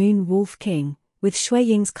Silver Moon Wolf King, with Xue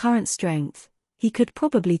Ying's current strength, he could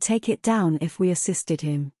probably take it down if we assisted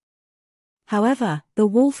him. However, the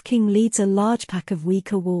Wolf King leads a large pack of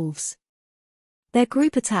weaker wolves. Their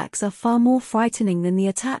group attacks are far more frightening than the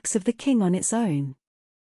attacks of the king on its own.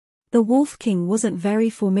 The Wolf King wasn't very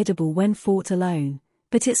formidable when fought alone,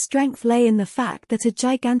 but its strength lay in the fact that a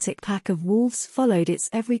gigantic pack of wolves followed its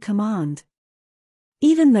every command.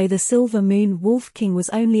 Even though the Silver Moon Wolf King was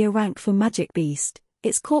only a rank 4 magic beast,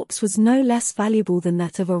 its corpse was no less valuable than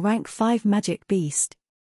that of a rank 5 magic beast.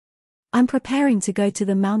 I'm preparing to go to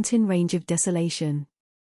the mountain range of desolation.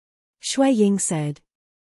 Xue Ying said.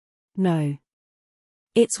 No.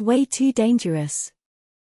 It's way too dangerous.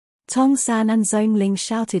 Tong San and Zhong Ling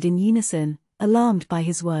shouted in unison, alarmed by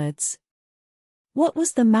his words. What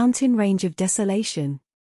was the mountain range of desolation?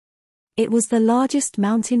 It was the largest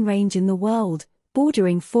mountain range in the world,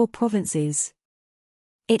 bordering 4 provinces.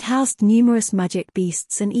 It housed numerous magic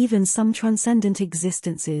beasts and even some transcendent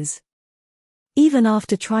existences. Even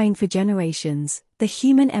after trying for generations, the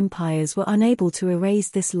human empires were unable to erase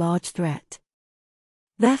this large threat.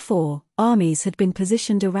 Therefore, armies had been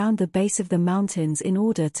positioned around the base of the mountains in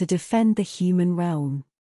order to defend the human realm.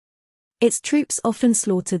 Its troops often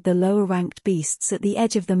slaughtered the lower-ranked beasts at the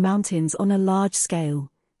edge of the mountains on a large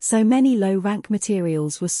scale, so many low-rank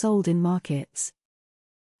materials were sold in markets.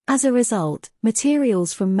 As a result,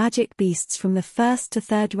 materials from magic beasts from the 1st to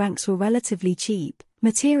 3rd ranks were relatively cheap.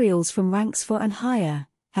 Materials from ranks 4 and higher,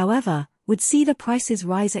 however, would see the prices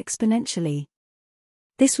rise exponentially.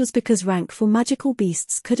 This was because rank 4 magical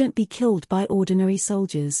beasts couldn't be killed by ordinary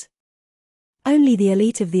soldiers. Only the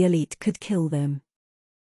elite of the elite could kill them.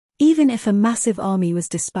 Even if a massive army was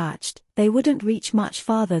dispatched, they wouldn't reach much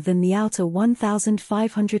farther than the outer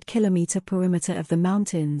 1,500 kilometer perimeter of the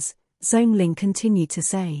mountains, Zhong Ling continued to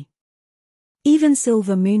say. Even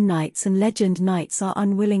Silver Moon Knights and Legend Knights are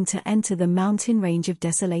unwilling to enter the mountain range of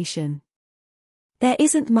desolation. There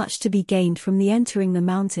isn't much to be gained from the entering the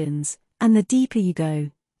mountains, and the deeper you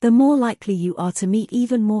go, the more likely you are to meet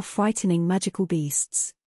even more frightening magical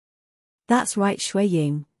beasts. That's right, Xue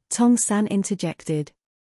Ying, Tong San interjected.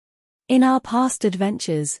 In our past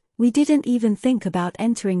adventures, we didn't even think about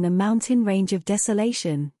entering the mountain range of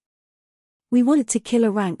desolation. We wanted to kill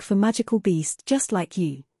a rank 4 magical beast just like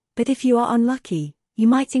you. But if you are unlucky, you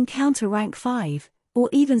might encounter rank 5, or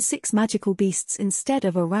even 6 magical beasts instead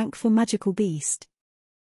of a rank 4 magical beast.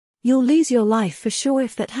 You'll lose your life for sure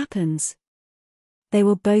if that happens. They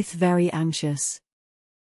were both very anxious.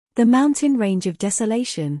 The mountain range of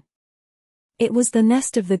desolation. It was the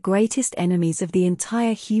nest of the greatest enemies of the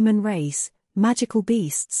entire human race, magical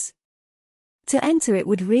beasts. To enter it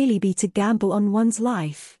would really be to gamble on one's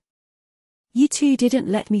life. You two didn't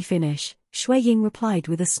let me finish, Xue Ying replied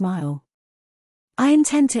with a smile. I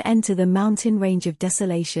intend to enter the mountain range of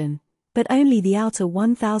desolation, but only the outer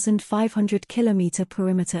 1,500 kilometer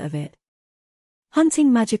perimeter of it.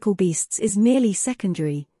 Hunting magical beasts is merely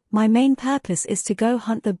secondary, my main purpose is to go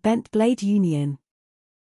hunt the Bent Blade Union.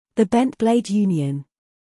 The Bent Blade Union.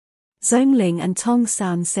 Zhong Ling and Tong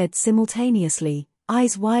San said simultaneously,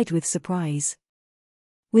 eyes wide with surprise.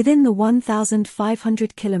 Within the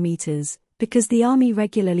 1,500 kilometers, because the army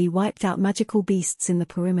regularly wiped out magical beasts in the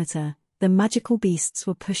perimeter, the magical beasts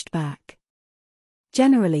were pushed back.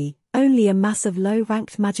 Generally, only a mass of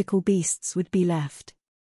low-ranked magical beasts would be left.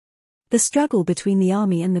 The struggle between the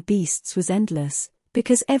army and the beasts was endless,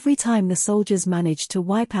 because every time the soldiers managed to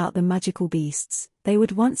wipe out the magical beasts, they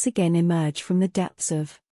would once again emerge from the depths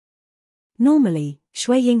of Normally,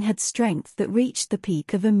 Xue Ying had strength that reached the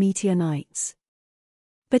peak of a meteor knight's.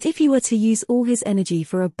 But if he were to use all his energy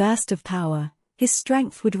for a burst of power, his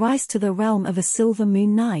strength would rise to the realm of a silver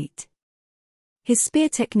moon knight. His spear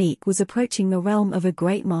technique was approaching the realm of a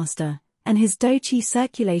great master, and his doqi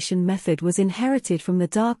circulation method was inherited from the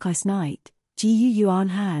Dark Ice Knight, Jiyu Yuan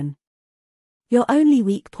Han. Your only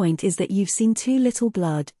weak point is that you've seen too little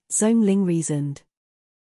blood, Zhongling reasoned.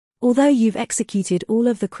 Although you've executed all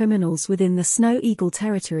of the criminals within the Snow Eagle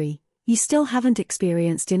territory, you still haven't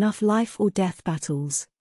experienced enough life or death battles.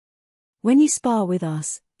 When you spar with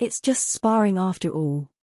us, it's just sparring after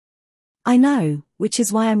all. I know, which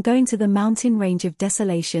is why I'm going to the mountain range of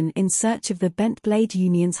desolation in search of the Bent Blade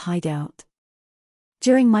Union's hideout.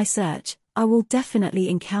 During my search, I will definitely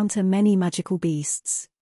encounter many magical beasts.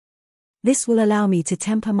 This will allow me to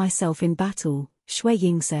temper myself in battle, Xue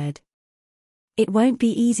Ying said. It won't be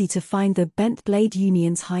easy to find the Bent Blade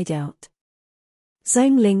Union's hideout.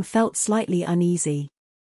 Zhongling felt slightly uneasy.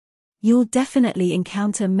 You'll definitely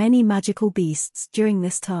encounter many magical beasts during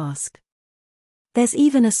this task. There's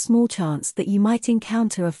even a small chance that you might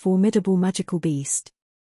encounter a formidable magical beast.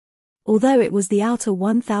 Although it was the outer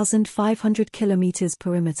 1,500 kilometers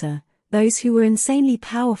perimeter, those who were insanely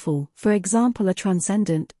powerful, for example a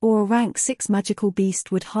transcendent or a rank 6 magical beast,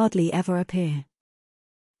 would hardly ever appear.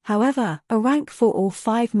 However, a rank 4 or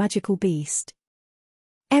 5 magical beast,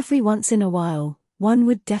 every once in a while, one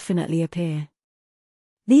would definitely appear.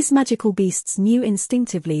 These magical beasts knew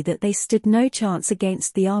instinctively that they stood no chance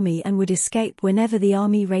against the army and would escape whenever the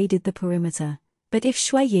army raided the perimeter, but if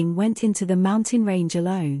Xue Ying went into the mountain range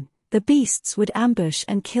alone, the beasts would ambush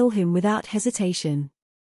and kill him without hesitation.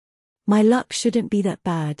 My luck shouldn't be that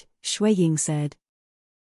bad, Xue Ying said.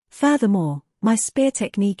 Furthermore, my spear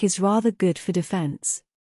technique is rather good for defense.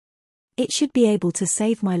 It should be able to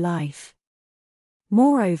save my life.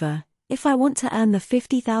 Moreover, if I want to earn the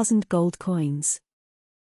 50,000 gold coins,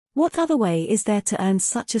 what other way is there to earn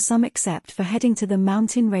such a sum except for heading to the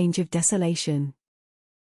mountain range of desolation?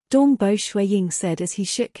 Dongbo, Xue Ying said as he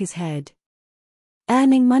shook his head.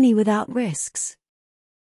 Earning money without risks.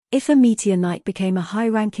 If a meteor knight became a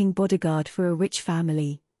high-ranking bodyguard for a rich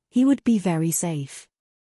family, he would be very safe.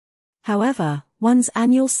 However, one's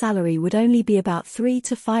annual salary would only be about 3,000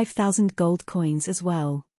 to 5,000 gold coins as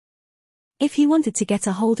well. If he wanted to get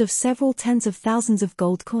a hold of several tens of thousands of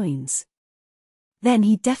gold coins, then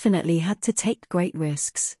he definitely had to take great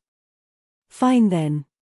risks. Fine then,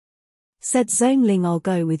 said Zhongling, I'll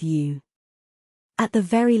go with you. At the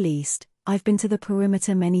very least, I've been to the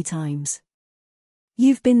perimeter many times.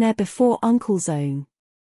 You've been there before, Uncle Zhong?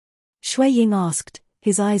 Xue Ying asked,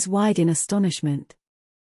 his eyes wide in astonishment.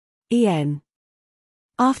 Ian.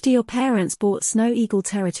 After your parents bought Snow Eagle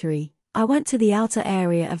Territory, I went to the outer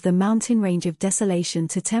area of the mountain range of desolation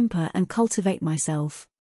to temper and cultivate myself.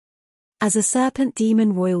 As a serpent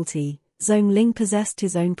demon royalty, Zhongling possessed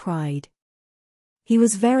his own pride. He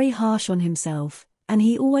was very harsh on himself, and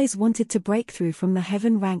he always wanted to break through from the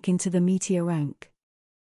heaven rank into the meteor rank.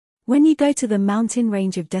 When you go to the mountain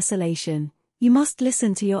range of desolation, you must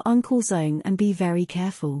listen to your Uncle Zhong and be very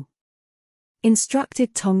careful,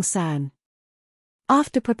 instructed Tong San.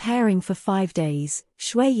 After preparing for 5 days,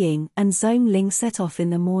 Xue Ying and Zhongling set off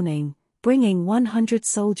in the morning, bringing 100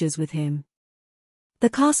 soldiers with him. The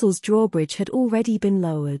castle's drawbridge had already been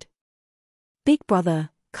lowered. Big brother,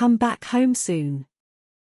 come back home soon,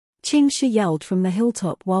 Qingshi yelled from the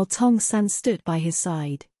hilltop while Tong San stood by his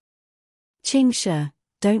side. Qingshi,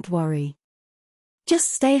 don't worry.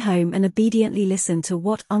 Just stay home and obediently listen to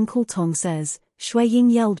what Uncle Tong says, Xue Ying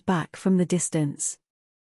yelled back from the distance.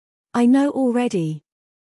 I know already.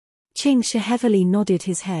 Qingshi heavily nodded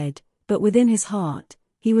his head, but within his heart,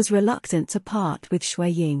 he was reluctant to part with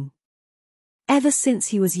Xue Ying. Ever since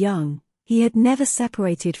he was young, he had never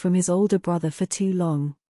separated from his older brother for too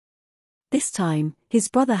long. This time, his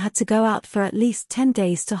brother had to go out for at least 10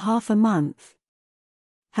 days to half a month.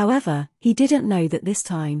 However, he didn't know that this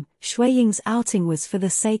time, Xue Ying's outing was for the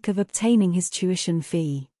sake of obtaining his tuition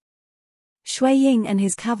fee. Xue Ying and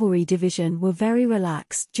his cavalry division were very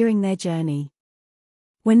relaxed during their journey.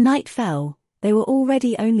 When night fell, they were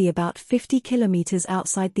already only about 50 kilometers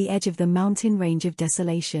outside the edge of the mountain range of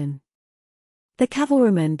desolation. The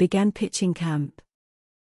cavalrymen began pitching camp.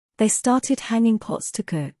 They started hanging pots to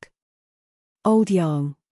cook. Old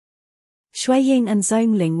Yang, Xue Ying and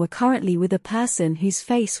Zhongling were currently with a person whose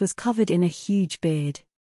face was covered in a huge beard.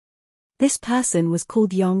 This person was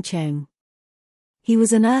called Yang Cheng. He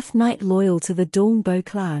was an Earth Knight loyal to the Dongbo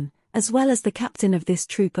clan, as well as the captain of this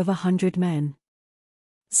troop of 100 men.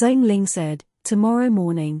 Zhongling said, tomorrow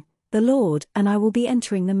morning, the Lord and I will be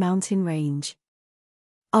entering the mountain range.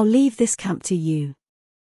 I'll leave this camp to you.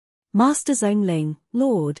 Master Zhongling,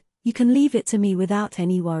 Lord, you can leave it to me without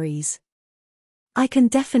any worries. I can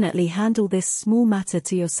definitely handle this small matter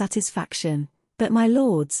to your satisfaction, but my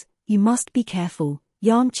lords, you must be careful,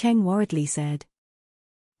 Yang Cheng worriedly said.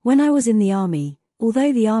 When I was in the army,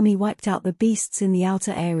 although the army wiped out the beasts in the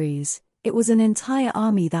outer areas, it was an entire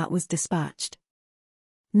army that was dispatched.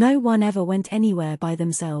 No one ever went anywhere by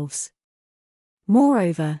themselves.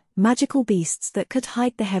 Moreover, magical beasts that could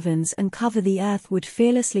hide the heavens and cover the earth would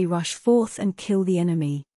fearlessly rush forth and kill the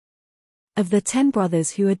enemy. Of the 10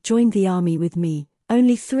 brothers who had joined the army with me,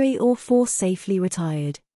 only 3 or 4 safely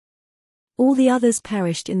retired. All the others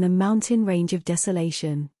perished in the mountain range of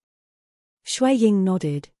desolation. Xue Ying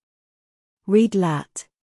nodded. Read Lat.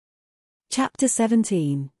 Chapter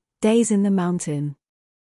 17, Days in the Mountain.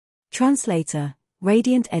 Translator,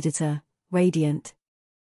 Radiant Editor, Radiant.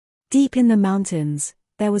 Deep in the mountains,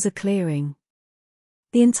 there was a clearing.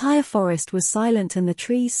 The entire forest was silent and the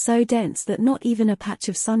trees so dense that not even a patch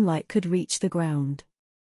of sunlight could reach the ground.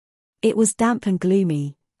 It was damp and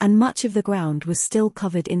gloomy, and much of the ground was still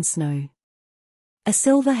covered in snow. A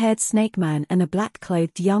silver-haired snake man and a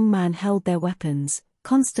black-clothed young man held their weapons,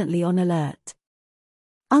 constantly on alert.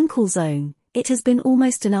 Uncle Zong, it has been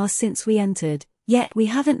almost an hour since we entered, yet we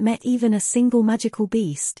haven't met even a single magical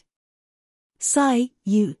beast. Sai,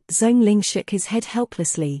 you, Zhongling shook his head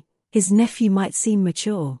helplessly. His nephew might seem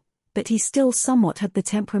mature, but he still somewhat had the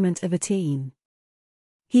temperament of a teen.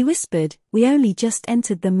 He whispered, we only just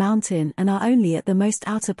entered the mountain and are only at the most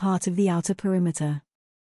outer part of the outer perimeter.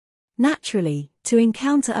 Naturally, to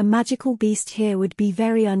encounter a magical beast here would be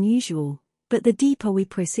very unusual, but the deeper we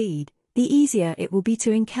proceed, the easier it will be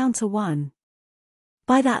to encounter one.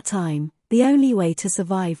 By that time, the only way to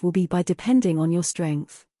survive will be by depending on your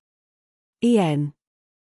strength. En.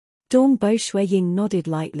 Dong Bo Xue Ying nodded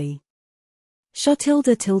lightly. Sha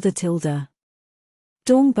tilde tilde tilde.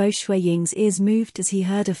 Dong Bo Xue Ying's ears moved as he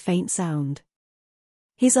heard a faint sound.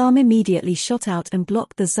 His arm immediately shot out and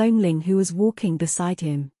blocked the Zhongling who was walking beside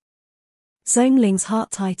him. Zhongling's heart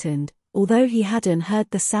tightened, although he hadn't heard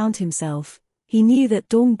the sound himself. He knew that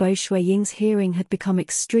Dong Bo Xue Ying's hearing had become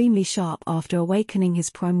extremely sharp after awakening his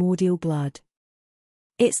primordial blood.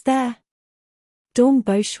 It's there. Dong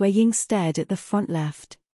Bo Xue Ying stared at the front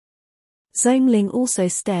left. Zhongling also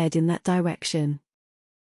stared in that direction.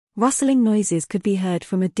 Rustling noises could be heard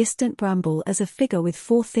from a distant bramble as a figure with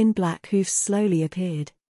 4 thin black hoofs slowly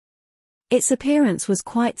appeared. Its appearance was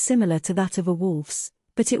quite similar to that of a wolf's,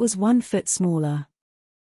 but it was 1 foot smaller.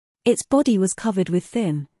 Its body was covered with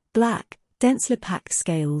thin, black, densely packed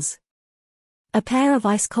scales. A pair of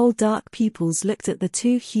ice-cold dark pupils looked at the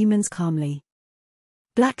 2 humans calmly.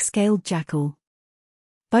 Black-scaled jackal.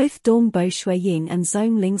 Both Dong Bo Xue Ying and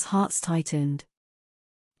Zhongling's hearts tightened.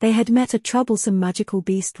 They had met a troublesome magical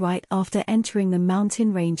beast right after entering the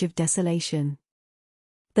mountain range of desolation.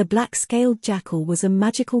 The black-scaled jackal was a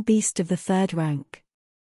magical beast of the 3rd rank.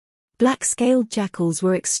 Black-scaled jackals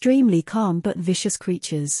were extremely calm but vicious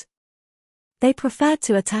creatures. They preferred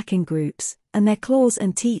to attack in groups, and their claws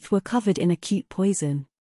and teeth were covered in acute poison.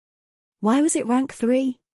 Why was it rank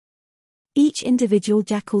 3? Each individual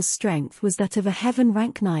jackal's strength was that of a heaven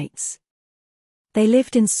rank knight's. They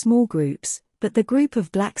lived in small groups, but the group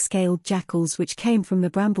of black-scaled jackals which came from the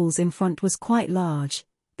brambles in front was quite large.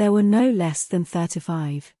 There were no less than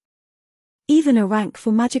 35. Even a rank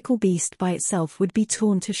 4 magical beast by itself would be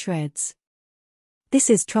torn to shreds. This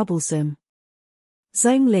is troublesome.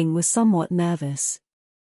 Zhongling was somewhat nervous.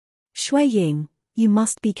 Xue Ying, you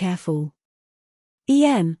must be careful.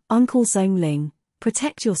 En, Uncle Zhongling,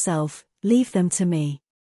 protect yourself, leave them to me.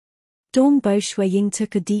 Dong Bo Xue Ying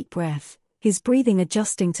took a deep breath, his breathing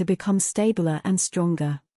adjusting to become stabler and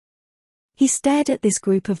stronger. He stared at this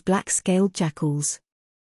group of black-scaled jackals.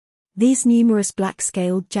 These numerous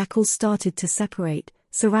black-scaled jackals started to separate,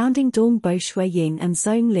 surrounding Dong Bo Xue Ying and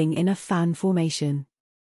Zhongling in a fan formation.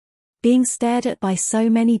 Being stared at by so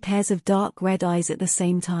many pairs of dark red eyes at the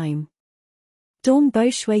same time. Dong Bo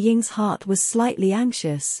Xue Ying's heart was slightly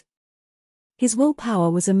anxious. His willpower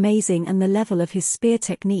was amazing and the level of his spear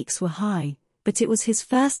techniques were high, but it was his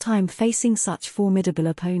first time facing such formidable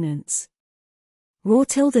opponents. Raw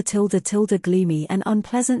tilde tilde tilde gloomy and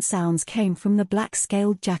unpleasant sounds came from the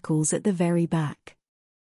black-scaled jackals at the very back.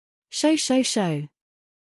 Show show show.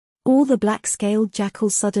 All the black-scaled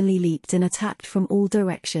jackals suddenly leaped and attacked from all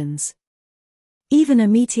directions. Even a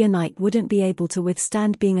meteor knight wouldn't be able to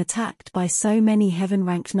withstand being attacked by so many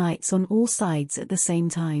heaven-ranked knights on all sides at the same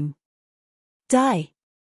time. Die!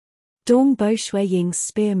 Dong Bo Xue Ying's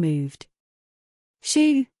spear moved.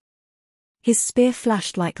 Shoo! His spear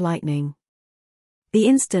flashed like lightning. The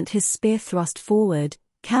instant his spear thrust forward,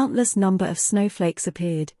 countless number of snowflakes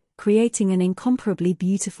appeared, creating an incomparably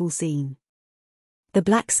beautiful scene. The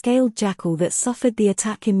black-scaled jackal that suffered the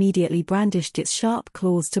attack immediately brandished its sharp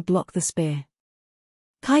claws to block the spear.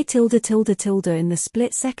 In the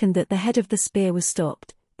split second that the head of the spear was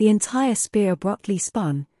stopped, the entire spear abruptly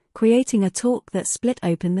spun, creating a torque that split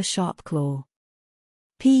open the sharp claw.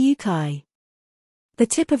 Kai. The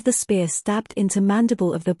tip of the spear stabbed into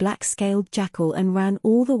mandible of the black-scaled jackal and ran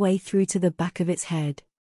all the way through to the back of its head.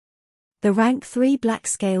 The rank 3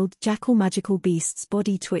 black-scaled jackal magical beast's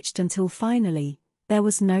body twitched until finally, there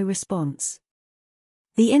was no response.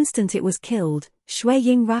 The instant it was killed, Xue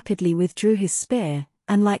Ying rapidly withdrew his spear,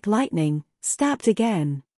 and like lightning, stabbed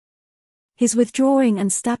again. His withdrawing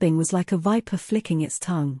and stabbing was like a viper flicking its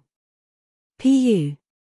tongue.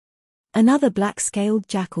 Another black-scaled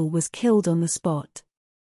jackal was killed on the spot.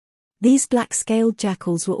 These black-scaled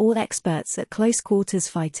jackals were all experts at close-quarters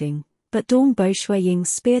fighting, but Dongbo Xue Ying's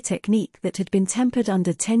spear technique that had been tempered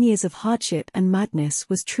under 10 years of hardship and madness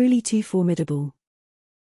was truly too formidable.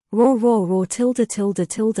 Roar roar roar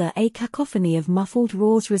a cacophony of muffled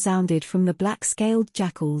roars resounded from the black-scaled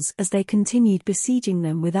jackals as they continued besieging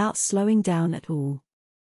them without slowing down at all.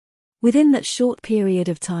 Within that short period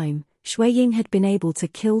of time, Xue Ying had been able to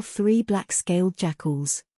kill 3 black-scaled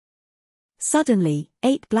jackals. Suddenly,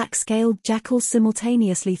 8 black-scaled jackals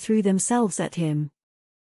simultaneously threw themselves at him.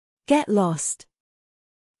 Get lost!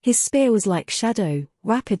 His spear was like shadow,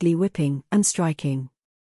 rapidly whipping and striking.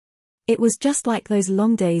 It was just like those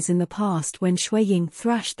long days in the past when Xue Ying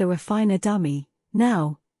thrashed the refiner dummy.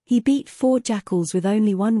 Now, he beat 4 jackals with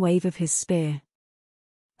only one wave of his spear.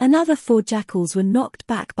 Another 4 jackals were knocked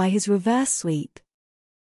back by his reverse sweep.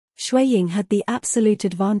 Xue Ying had the absolute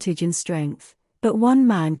advantage in strength, but one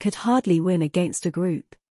man could hardly win against a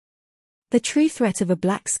group. The true threat of a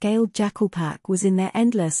black-scaled jackal pack was in their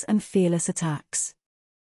endless and fearless attacks.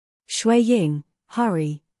 Xue Ying,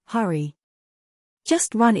 hurry, hurry.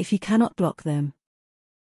 Just run if you cannot block them.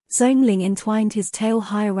 Zhongling entwined his tail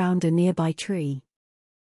high around a nearby tree.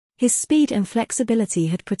 His speed and flexibility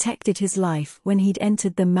had protected his life when he'd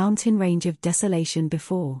entered the mountain range of desolation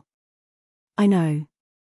before. I know.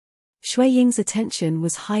 Xue Ying's attention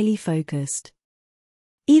was highly focused.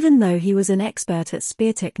 Even though he was an expert at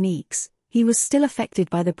spear techniques, he was still affected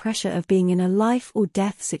by the pressure of being in a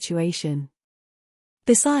life-or-death situation.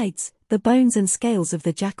 Besides, the bones and scales of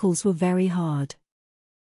the jackals were very hard.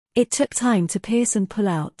 It took time to pierce and pull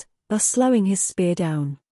out, thus slowing his spear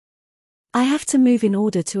down. I have to move in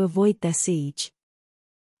order to avoid their siege.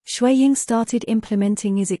 Xue Ying started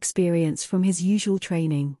implementing his experience from his usual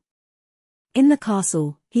training. In the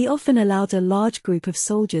castle, he often allowed a large group of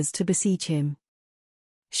soldiers to besiege him.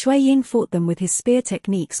 Xue Ying fought them with his spear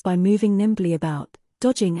techniques by moving nimbly about,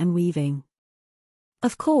 dodging and weaving.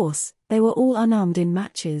 Of course, they were all unarmed in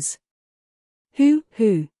matches. Who?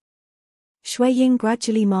 Xue Ying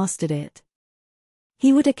gradually mastered it.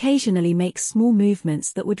 He would occasionally make small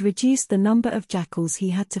movements that would reduce the number of jackals he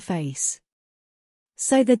had to face.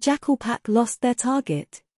 So the jackal pack lost their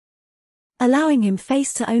target, allowing him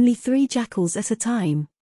face to only 3 jackals at a time.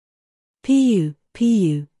 Pu.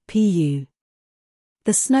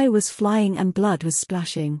 The snow was flying and blood was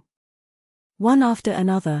splashing. One after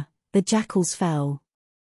another, the jackals fell.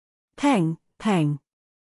 Peng.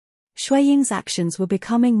 Xue Ying's actions were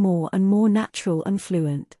becoming more and more natural and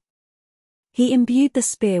fluent. He imbued the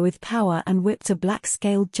spear with power and whipped a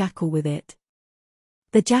black-scaled jackal with it.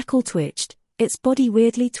 The jackal twitched, its body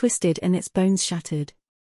weirdly twisted and its bones shattered.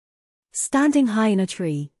 Standing high in a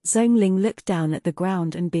tree, Zhongling looked down at the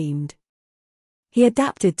ground and beamed. He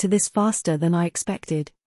adapted to this faster than I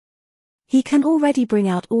expected. He can already bring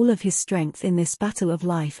out all of his strength in this battle of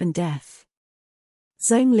life and death.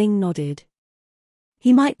 Zhongling nodded.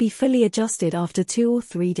 He might be fully adjusted after 2 or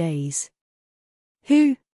 3 days.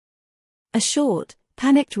 Who? A short,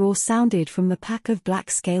 panicked roar sounded from the pack of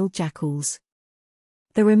black-scaled jackals.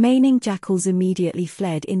 The remaining jackals immediately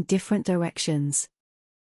fled in different directions.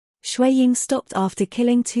 Xue Ying stopped after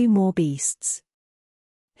killing 2 more beasts.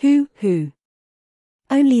 Who?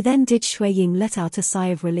 Only then did Xue Ying let out a sigh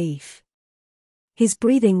of relief. His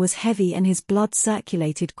breathing was heavy and his blood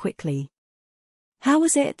circulated quickly. How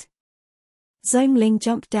was it? Zhongling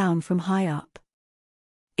jumped down from high up.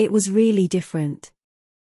 It was really different.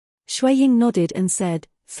 Xue Ying nodded and said,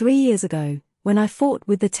 3 years ago, when I fought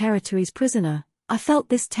with the territory's prisoner, I felt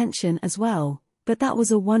this tension as well, but that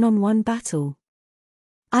was a one-on-one battle.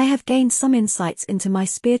 I have gained some insights into my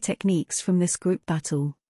spear techniques from this group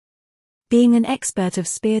battle. Being an expert of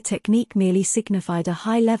spear technique merely signified a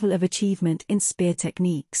high level of achievement in spear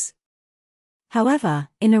techniques. However,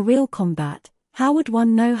 in a real combat, how would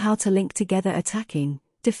one know how to link together attacking,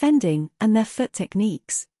 defending, and their foot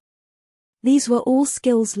techniques. These were all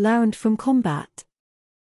skills learned from combat.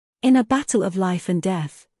 In a battle of life and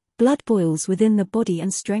death, blood boils within the body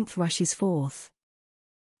and strength rushes forth.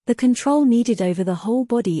 The control needed over the whole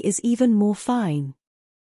body is even more fine.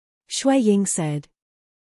 Xue Ying said.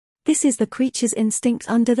 This is the creature's instinct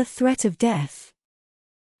under the threat of death.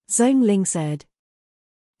 Zhongling said.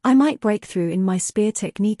 I might break through in my spear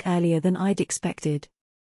technique earlier than I'd expected.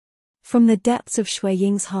 From the depths of Xue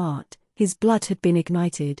Ying's heart, his blood had been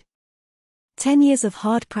ignited. 10 years of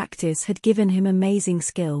hard practice had given him amazing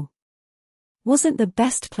skill. Wasn't the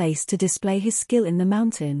best place to display his skill in the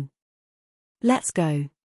mountain? Let's go.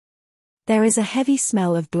 There is a heavy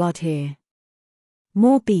smell of blood here.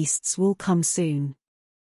 More beasts will come soon.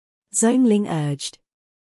 Zhongling urged.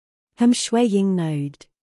 Xue Ying nodded.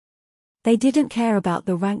 They didn't care about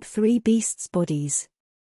the rank 3 beasts' bodies.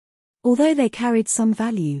 Although they carried some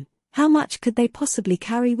value, how much could they possibly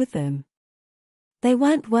carry with them? They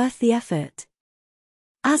weren't worth the effort.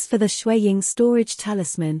 As for the Xue Ying storage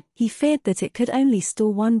talisman, he feared that it could only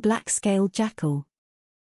store one black-scaled jackal.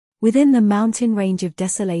 Within the mountain range of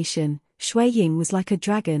desolation, Xue Ying was like a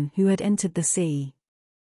dragon who had entered the sea.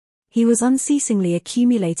 He was unceasingly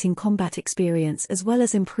accumulating combat experience as well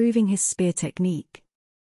as improving his spear technique.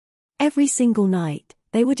 Every single night,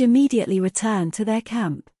 they would immediately return to their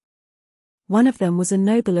camp. One of them was a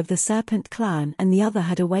noble of the Serpent clan and the other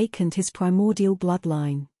had awakened his primordial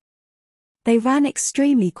bloodline. They ran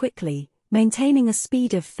extremely quickly, maintaining a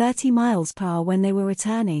speed of 30 miles per hour when they were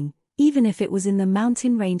returning, even if it was in the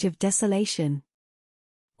mountain range of desolation.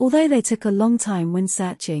 Although they took a long time when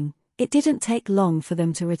searching, it didn't take long for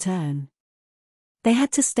them to return. They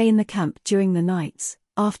had to stay in the camp during the nights.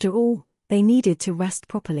 After all, they needed to rest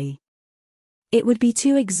properly. It would be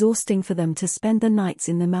too exhausting for them to spend the nights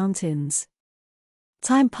in the mountains.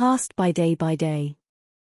 Time passed by day by day.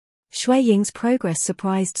 Xue Ying's progress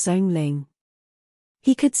surprised Zhongling.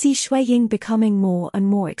 He could see Xue Ying becoming more and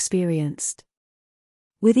more experienced.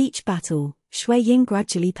 With each battle, Xue Ying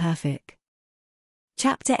gradually perfect.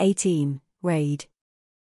 Chapter 18, Raid.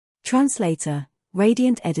 Translator,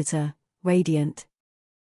 Radiant Editor, Radiant.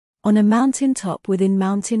 On a mountain top within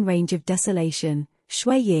mountain range of desolation,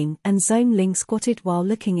 Xue Ying and Zhongling squatted while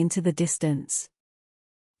looking into the distance.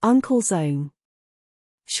 Uncle Zhong.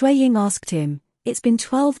 Xue Ying asked him, it's been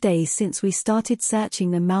 12 days since we started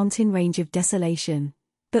searching the mountain range of desolation,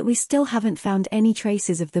 but we still haven't found any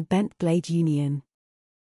traces of the Bent Blade Union.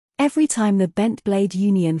 Every time the Bent Blade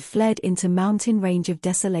Union fled into mountain range of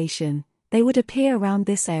desolation, they would appear around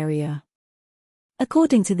this area.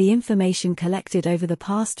 According to the information collected over the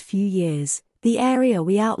past few years, the area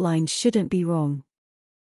we outlined shouldn't be wrong.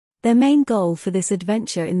 Their main goal for this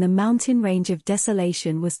adventure in the mountain range of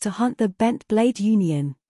desolation was to hunt the Bent Blade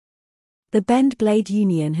Union. The Bent Blade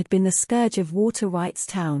Union had been the scourge of Water Rights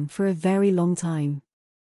Town for a very long time.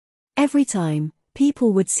 Every time,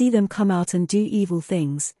 people would see them come out and do evil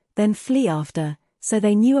things, then flee after, so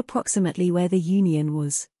they knew approximately where the Union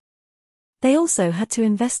was. They also had to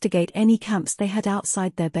investigate any camps they had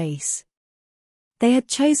outside their base. They had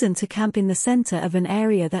chosen to camp in the center of an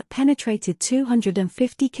area that penetrated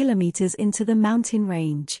 250 kilometers into the mountain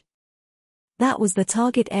range. That was the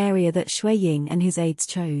target area that Xue Ying and his aides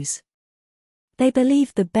chose. They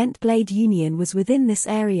believed the Bent Blade Union was within this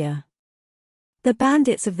area. The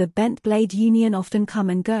bandits of the Bent Blade Union often come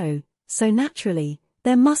and go, so naturally,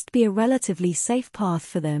 there must be a relatively safe path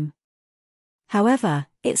for them. However,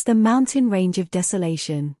 it's the mountain range of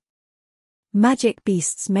desolation. Magic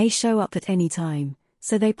beasts may show up at any time,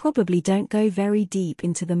 so they probably don't go very deep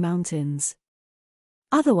into the mountains.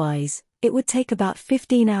 Otherwise, it would take about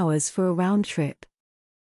 15 hours for a round trip.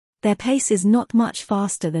 Their pace is not much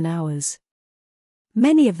faster than ours.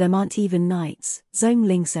 Many of them aren't even knights,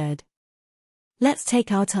 Zhongling said. Let's take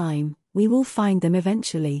our time, we will find them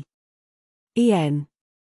eventually. En.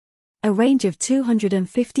 A range of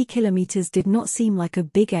 250 kilometers did not seem like a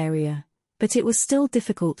big area, but it was still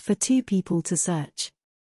difficult for 2 people to search.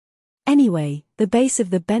 Anyway, the base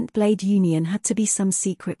of the Bent Blade Union had to be some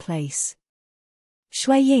secret place.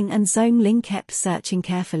 Xue Ying and Zhongling kept searching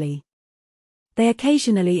carefully. They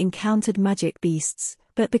occasionally encountered magic beasts,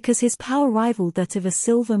 but because his power rivaled that of a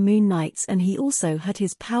Silver Moon Knights and he also had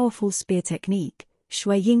his powerful spear technique,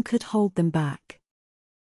 Xue Ying could hold them back.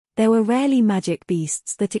 There were rarely magic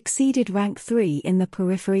beasts that exceeded rank 3 in the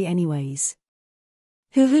periphery anyways.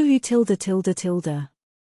 Tilde.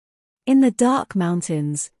 In the dark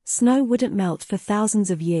mountains, snow wouldn't melt for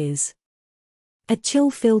thousands of years. A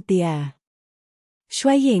chill filled the air.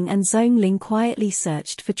 Xue Ying and Zhongling quietly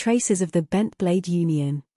searched for traces of the Bent Blade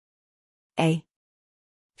Union.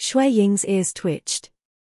 Xue Ying's ears twitched.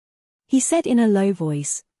 He said in a low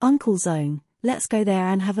voice, "Uncle Zong, let's go there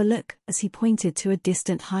and have a look," as he pointed to a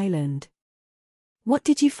distant highland. "What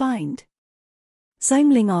did you find?"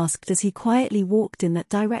 Zongling asked as he quietly walked in that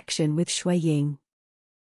direction with Xue Ying.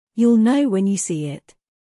 "You'll know when you see it."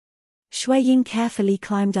 Xue Ying carefully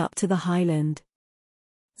climbed up to the highland.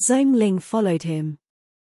 Zongling followed him.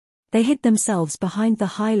 They hid themselves behind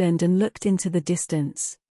the highland and looked into the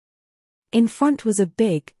distance. In front was a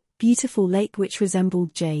big, beautiful lake which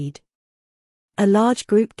resembled jade. A large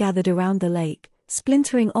group gathered around the lake,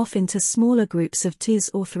 splintering off into smaller groups of 2s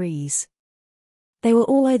or 3s. They were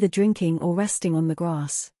all either drinking or resting on the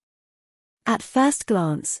grass. At first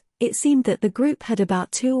glance, it seemed that the group had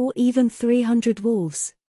about 2 or even 300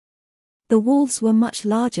 wolves. The wolves were much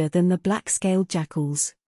larger than the black-scaled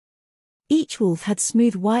jackals. Each wolf had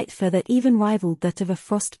smooth white fur that even rivaled that of a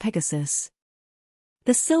frost pegasus.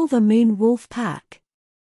 The silver moon wolf pack.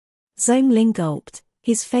 Zongling gulped,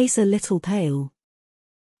 his face a little pale.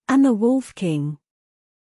 And the wolf king.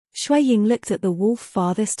 Xue Ying looked at the wolf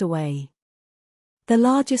farthest away. The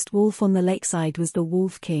largest wolf on the lakeside was the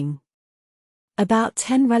wolf king. About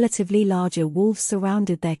 10 relatively larger wolves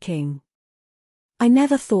surrounded their king. "I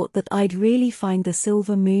never thought that I'd really find the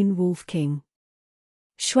silver moon wolf king."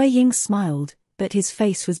 Xue Ying smiled, but his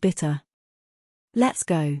face was bitter. "Let's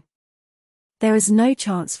go. There is no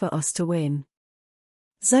chance for us to win."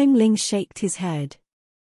 Zongling shook his head.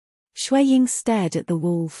 Xue Ying stared at the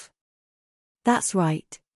wolf. "That's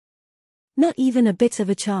right. Not even a bit of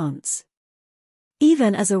a chance."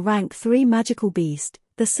 Even as a rank 3 magical beast,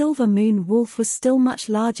 the silver moon wolf was still much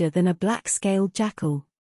larger than a black-scaled jackal.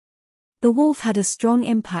 The wolf had a strong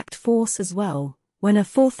impact force as well. When a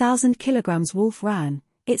 4,000 kilograms wolf ran,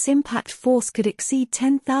 its impact force could exceed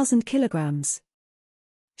 10,000 kilograms.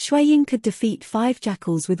 Xue Ying could defeat 5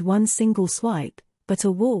 jackals with one single swipe, but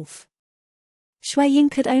a wolf. Xue Ying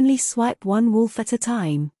could only swipe 1 wolf at a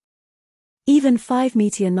time. Even 5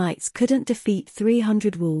 meteor knights couldn't defeat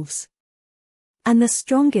 300 wolves. And the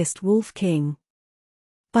strongest wolf king.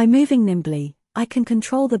 "By moving nimbly, I can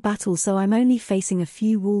control the battle, so I'm only facing a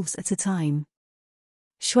few wolves at a time."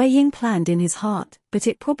 Xue Ying planned in his heart, but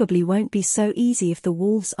it probably won't be so easy if the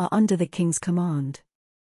wolves are under the king's command.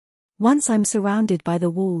 Once I'm surrounded by the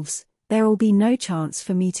wolves, there will be no chance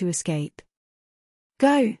for me to escape.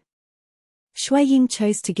 "Go!" Xue Ying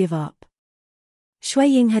chose to give up.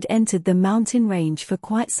 Xue Ying had entered the mountain range for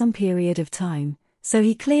quite some period of time, so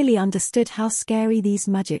he clearly understood how scary these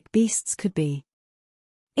magic beasts could be.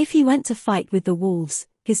 If he went to fight with the wolves,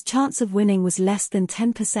 his chance of winning was less than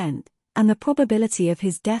 10%, and the probability of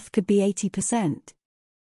his death could be 80%.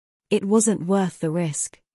 It wasn't worth the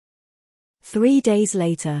risk. 3 days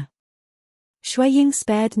later. Xue Ying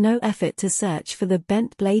spared no effort to search for the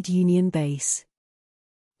Bent Blade Union base.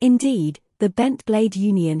 Indeed, the Bent Blade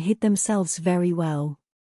Union hid themselves very well.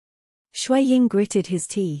 Xue Ying gritted his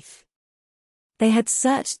teeth. They had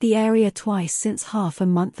searched the area twice since half a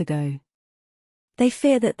month ago. They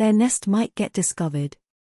fear that their nest might get discovered.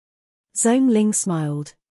 Zongling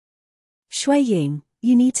smiled. "Xue Ying,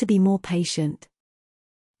 you need to be more patient.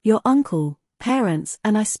 Your uncle, parents,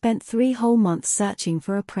 and I spent 3 whole months searching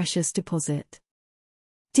for a precious deposit."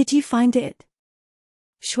 "Did you find it?"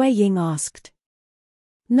 Xue Ying asked.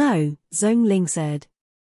 "No," Zongling said.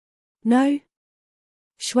 "No?"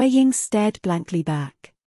 Xue Ying stared blankly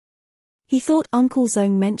back. He thought Uncle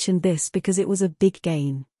Zong mentioned this because it was a big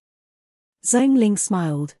gain. Zongling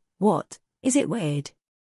smiled. "What, is it weird?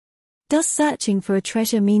 Does searching for a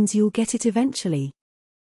treasure means you'll get it eventually?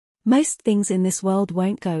 Most things in this world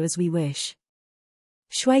won't go as we wish."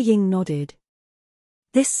 Xue Ying nodded.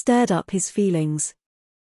 This stirred up his feelings.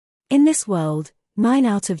 In this world, 9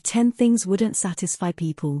 out of 10 things wouldn't satisfy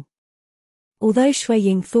people. Although Xue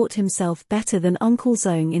Ying thought himself better than Uncle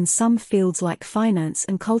Zong in some fields like finance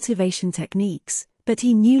and cultivation techniques, but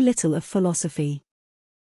he knew little of philosophy.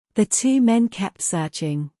 The 2 men kept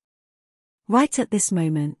searching. Right at this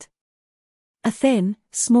moment, a thin,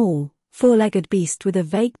 small, 4-legged beast with a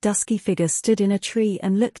vague dusky figure stood in a tree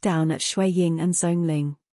and looked down at Xue Ying and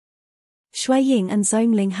Zongling. Xue Ying and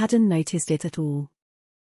Zongling hadn't noticed it at all.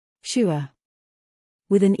 Sure.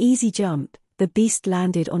 With an easy jump, the beast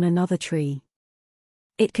landed on another tree.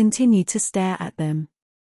 It continued to stare at them.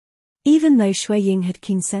 Even though Xue Ying had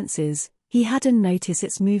keen senses, he hadn't noticed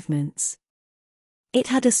its movements. It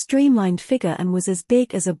had a streamlined figure and was as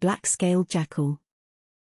big as a black-scaled jackal.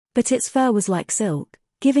 But its fur was like silk,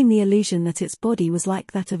 giving the illusion that its body was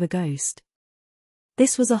like that of a ghost.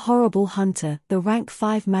 This was a horrible hunter, the rank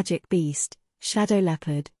 5 magic beast, Shadow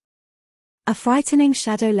Leopard. A frightening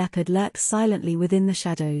shadow leopard lurked silently within the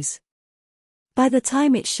shadows. By the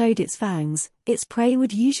time it showed its fangs, its prey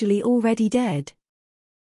would usually already dead.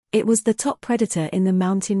 It was the top predator in the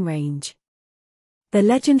mountain range. The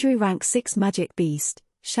legendary rank 6 magic beast,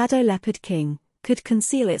 Shadow Leopard King, could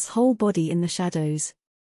conceal its whole body in the shadows.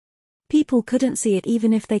 People couldn't see it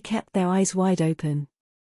even if they kept their eyes wide open.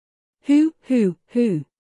 Who?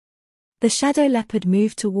 The shadow leopard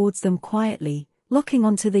moved towards them quietly, locking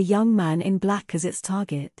onto the young man in black as its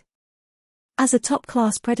target. As a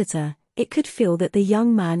top-class predator, it could feel that the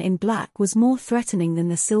young man in black was more threatening than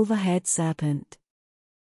the silver-haired serpent.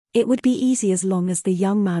 It would be easy as long as the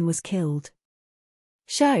young man was killed.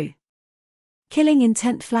 Show! Killing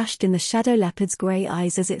intent flashed in the shadow leopard's grey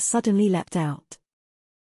eyes as it suddenly leapt out.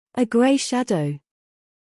 A grey shadow.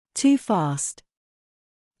 Too fast.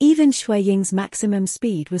 Even Xue Ying's maximum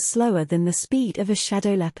speed was slower than the speed of a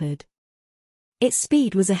shadow leopard. Its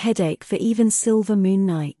speed was a headache for even Silver Moon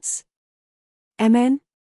Knights. Amen?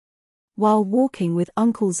 While walking with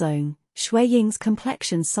Uncle Zong, Xue Ying's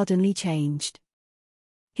complexion suddenly changed.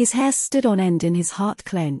 His hair stood on end and his heart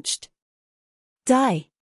clenched. Die!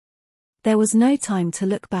 There was no time to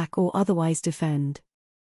look back or otherwise defend.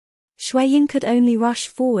 Xue Ying could only rush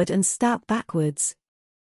forward and stab backwards.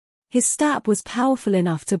 His stab was powerful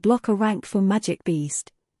enough to block a rank 4 magic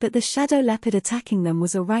beast, but the shadow leopard attacking them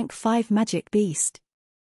was a rank 5 magic beast.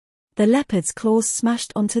 The leopard's claws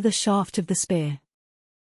smashed onto the shaft of the spear.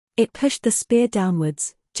 It pushed the spear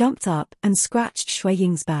downwards, jumped up and scratched Xue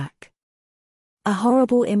Ying's back. A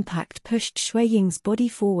horrible impact pushed Xue Ying's body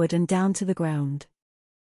forward and down to the ground.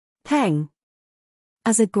 Peng!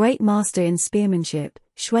 As a great master in spearmanship,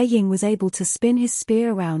 Xue Ying was able to spin his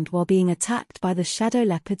spear around while being attacked by the shadow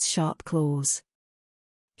leopard's sharp claws.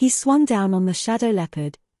 He swung down on the shadow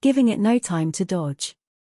leopard, giving it no time to dodge.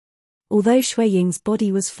 Although Xue Ying's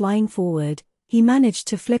body was flying forward, he managed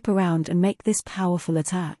to flip around and make this powerful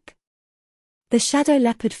attack. The shadow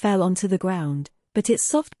leopard fell onto the ground, but its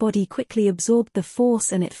soft body quickly absorbed the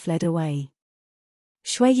force and it fled away.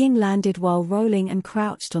 Xue Ying landed while rolling and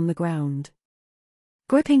crouched on the ground.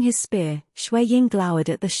 Gripping his spear, Xue Ying glowered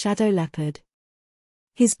at the shadow leopard.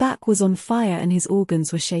 His back was on fire and his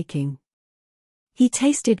organs were shaking. He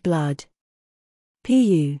tasted blood.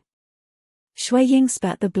 Pu. Xue Ying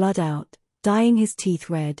spat the blood out, dyeing his teeth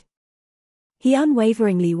red. He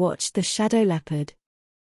unwaveringly watched the shadow leopard.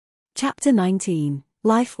 Chapter 19,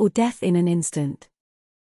 Life or Death in an Instant.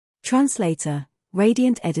 Translator,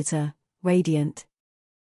 Radiant Editor, Radiant.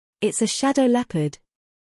 It's a shadow leopard.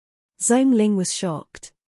 Zong Ling was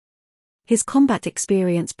shocked. His combat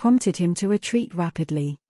experience prompted him to retreat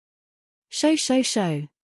rapidly. Show.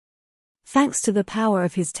 Thanks to the power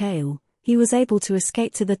of his tail, he was able to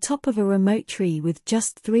escape to the top of a remote tree with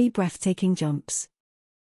just 3 breathtaking jumps.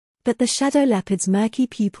 But the shadow leopard's murky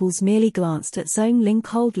pupils merely glanced at Zong Ling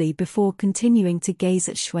coldly before continuing to gaze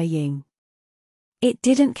at Xue Ying. It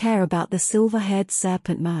didn't care about the silver-haired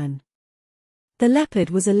serpent man. The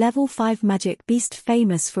leopard was a level 5 magic beast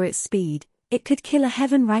famous for its speed. It could kill a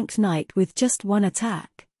heaven-ranked knight with just 1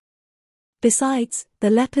 attack. Besides, the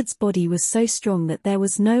leopard's body was so strong that there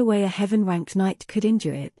was no way a heaven-ranked knight could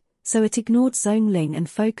injure it, so it ignored Zong Ling and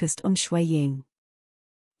focused on Xue Ying.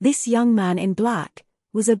 This young man in black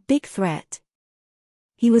was a big threat.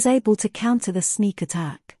 He was able to counter the sneak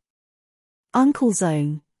attack. Uncle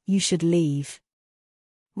Zong, you should leave.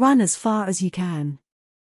 Run as far as you can.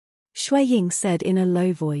 Xue Ying said in a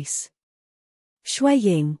low voice. Xue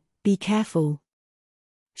Ying, be careful.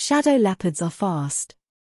 Shadow leopards are fast.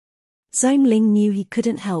 Zong Ling knew he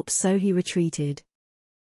couldn't help, so he retreated.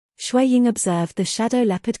 Xue Ying observed the shadow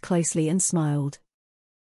leopard closely and smiled.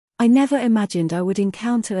 I never imagined I would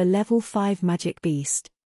encounter a level 5 magic beast.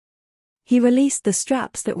 He released the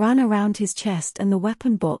straps that ran around his chest and the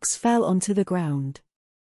weapon box fell onto the ground.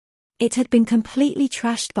 It had been completely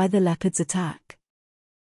trashed by the leopard's attack.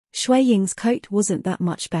 Xue Ying's coat wasn't that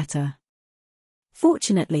much better.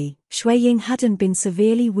 Fortunately, Xue Ying hadn't been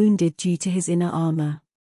severely wounded due to his inner armor.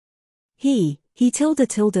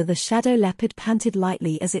 The shadow leopard panted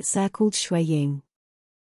lightly as it circled Xue Ying.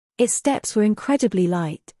 Its steps were incredibly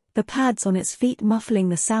light, the pads on its feet muffling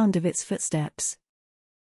the sound of its footsteps.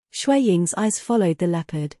 Xue Ying's eyes followed the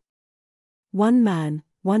leopard. 1 man,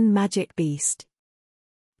 1 magic beast.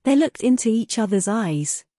 They looked into each other's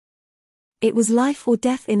eyes. It was life or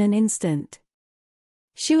death in an instant.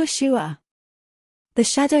 Shua. The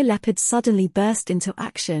shadow leopard suddenly burst into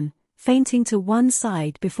action, feinting to one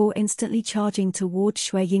side before instantly charging toward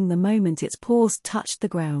Xue Ying the moment its paws touched the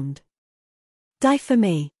ground. Die for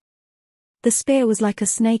me. The spear was like a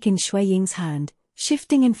snake in Xue Ying's hand,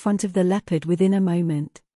 shifting in front of the leopard within a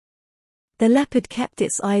moment. The leopard kept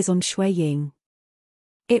its eyes on Xue Ying.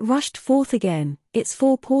 It rushed forth again, its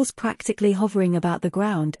four paws practically hovering about the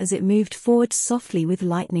ground as it moved forward softly with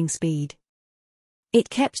lightning speed. It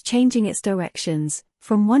kept changing its directions,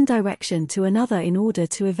 from one direction to another in order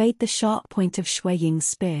to evade the sharp point of Xue Ying's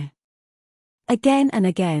spear. Again and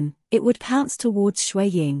again, it would pounce towards Xue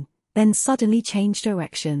Ying, then suddenly change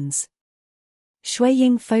directions. Xue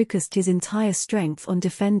Ying focused his entire strength on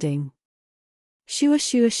defending. Shua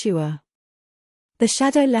shua shua. The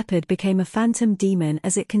shadow leopard became a phantom demon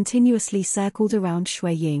as it continuously circled around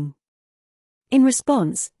Xue Ying. In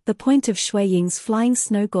response, the point of Xue Ying's flying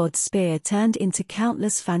snow god spear turned into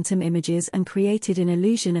countless phantom images and created an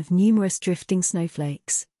illusion of numerous drifting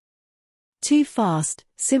snowflakes. Too fast,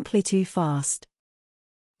 simply too fast.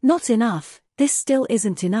 Not enough, this still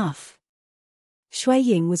isn't enough. Xue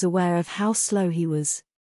Ying was aware of how slow he was.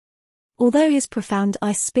 Although his profound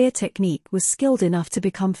ice spear technique was skilled enough to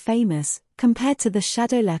become famous, compared to the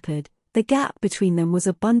shadow leopard, the gap between them was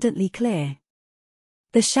abundantly clear.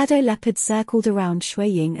 The shadow leopard circled around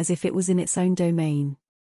Xue Ying as if it was in its own domain.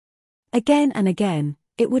 Again and again,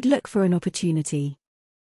 it would look for an opportunity.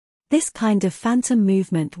 This kind of phantom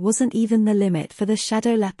movement wasn't even the limit for the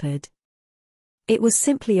shadow leopard. It was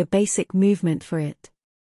simply a basic movement for it.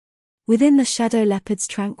 Within the shadow leopard's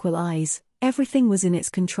tranquil eyes, everything was in its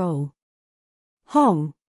control.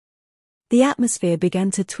 Hong! The atmosphere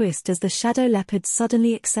began to twist as the shadow leopard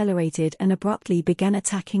suddenly accelerated and abruptly began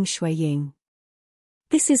attacking Xue Ying.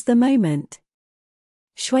 This is the moment,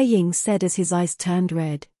 Xue Ying said as his eyes turned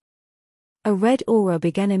red. A red aura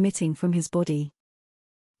began emitting from his body.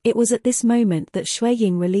 It was at this moment that Xue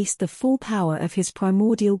Ying released the full power of his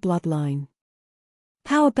primordial bloodline.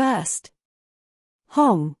 Power burst!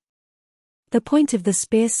 Hong! The point of the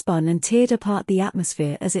spear spun and teared apart the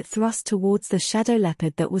atmosphere as it thrust towards the shadow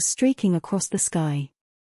leopard that was streaking across the sky.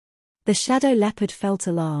 The shadow leopard felt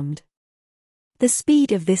alarmed. The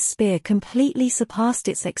speed of this spear completely surpassed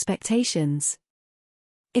its expectations.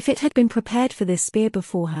 If it had been prepared for this spear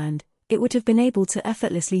beforehand, it would have been able to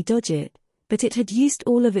effortlessly dodge it, but it had used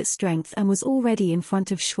all of its strength and was already in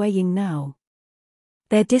front of Xue Ying now.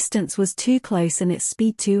 Their distance was too close and its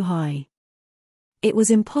speed too high. It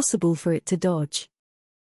was impossible for it to dodge.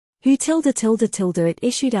 It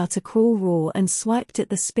issued out a cruel roar and swiped at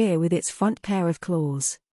the spear with its front pair of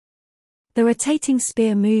claws. The rotating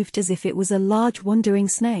spear moved as if it was a large wandering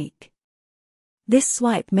snake. This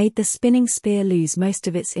swipe made the spinning spear lose most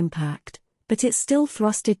of its impact, but it still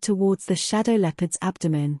thrusted towards the shadow leopard's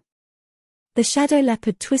abdomen. The shadow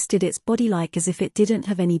leopard twisted its body like as if it didn't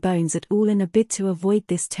have any bones at all in a bid to avoid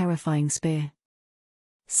this terrifying spear.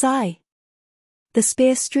 Sigh! The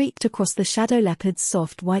spear streaked across the shadow leopard's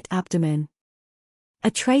soft white abdomen.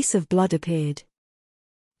 A trace of blood appeared.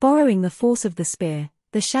 Borrowing the force of the spear,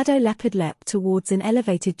 the shadow leopard leapt towards an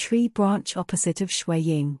elevated tree branch opposite of Xue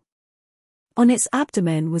Ying. On its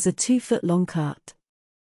abdomen was a 2-foot-long cut.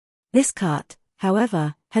 This cut,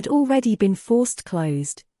 however, had already been forced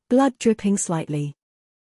closed, blood dripping slightly.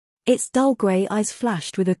 Its dull grey eyes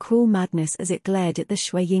flashed with a cruel madness as it glared at the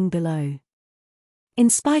Xue Ying below. In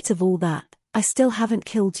spite of all that, I still haven't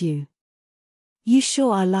killed you. You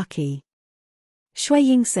sure are lucky, Xue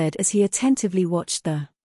Ying said as he attentively watched the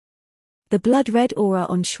blood-red aura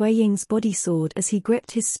on Xue Ying's body soared as he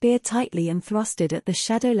gripped his spear tightly and thrusted at the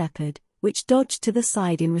shadow leopard, which dodged to the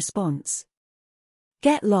side in response.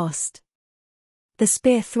 Get lost! The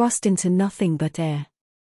spear thrust into nothing but air.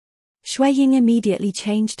 Xue Ying immediately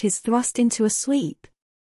changed his thrust into a sweep.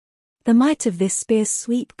 The might of this spear's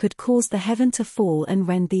sweep could cause the heaven to fall and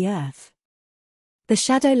rend the earth. The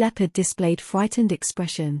shadow leopard displayed frightened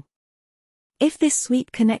expression. If this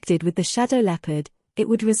sweep connected with the shadow leopard, it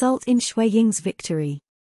would result in Xue Ying's victory.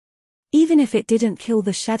 Even if it didn't kill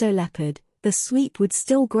the shadow leopard, the sweep would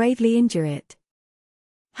still gravely injure it.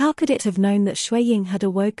 How could it have known that Xue Ying had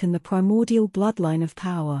awoken the primordial bloodline of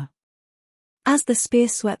power? As the spear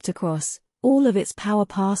swept across, all of its power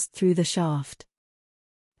passed through the shaft.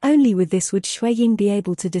 Only with this would Xue Ying be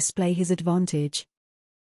able to display his advantage.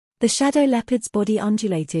 The shadow leopard's body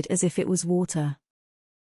undulated as if it was water.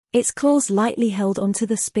 Its claws lightly held onto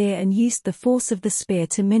the spear and used the force of the spear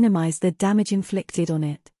to minimize the damage inflicted on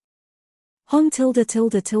it. Hong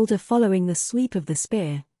following the sweep of the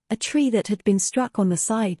spear, a tree that had been struck on the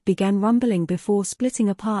side began rumbling before splitting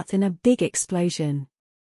apart in a big explosion.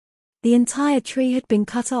 The entire tree had been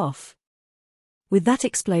cut off. With that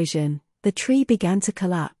explosion, the tree began to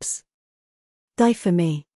collapse. Die for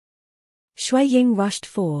me. Xue Ying rushed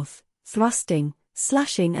forth, thrusting,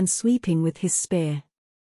 slashing and sweeping with his spear.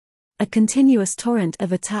 A continuous torrent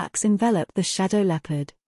of attacks enveloped the shadow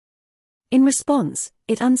leopard. In response,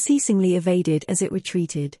 it unceasingly evaded as it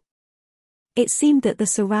retreated. It seemed that the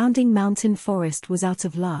surrounding mountain forest was out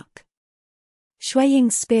of luck. Xue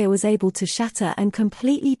Ying's spear was able to shatter and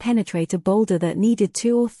completely penetrate a boulder that needed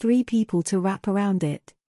 2 or 3 people to wrap around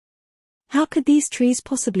it. How could these trees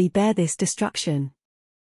possibly bear this destruction?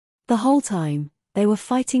 The whole time, they were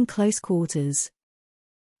fighting close quarters.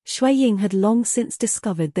 Xue Ying had long since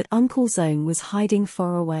discovered that Uncle Zong was hiding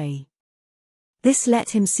far away. This let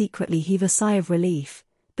him secretly heave a sigh of relief,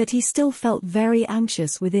 but he still felt very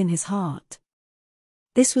anxious within his heart.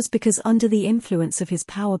 This was because under the influence of his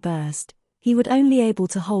power burst, he would only able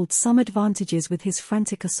to hold some advantages with his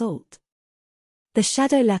frantic assault. The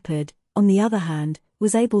shadow leopard, on the other hand,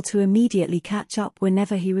 was able to immediately catch up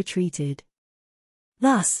whenever he retreated.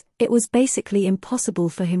 Thus, it was basically impossible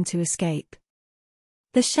for him to escape.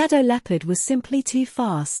 The shadow leopard was simply too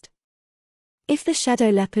fast. If the shadow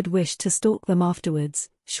leopard wished to stalk them afterwards,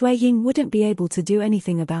 Xue Ying wouldn't be able to do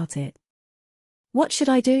anything about it. What should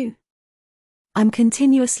I do? I'm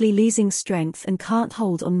continuously losing strength and can't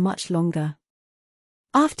hold on much longer.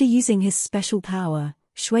 After using his special power,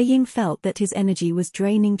 Xue Ying felt that his energy was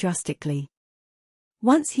draining drastically.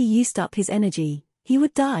 Once he used up his energy, he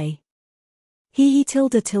would die.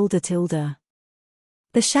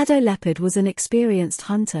 The shadow leopard was an experienced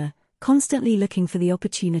hunter, constantly looking for the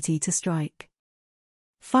opportunity to strike.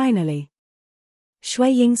 Finally,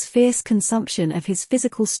 Xue Ying's fierce consumption of his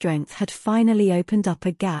physical strength had finally opened up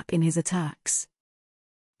a gap in his attacks.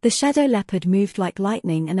 The shadow leopard moved like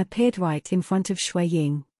lightning and appeared right in front of Xue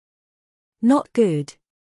Ying. Not good.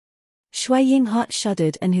 Xue Ying's heart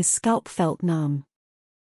shuddered and his scalp felt numb.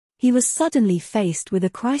 He was suddenly faced with a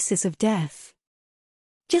crisis of death.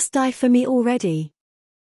 Just die for me already.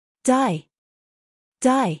 Die.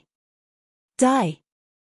 Die. Die.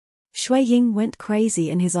 Xue Ying went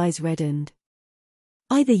crazy and his eyes reddened.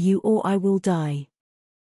 Either you or I will die.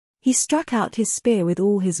 He struck out his spear with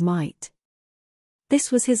all his might.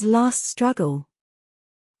 This was his last struggle.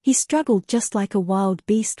 He struggled just like a wild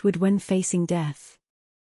beast would when facing death.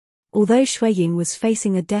 Although Xue Ying was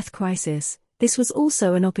facing a death crisis, this was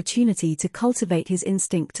also an opportunity to cultivate his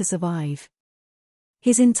instinct to survive.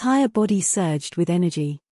 His entire body surged with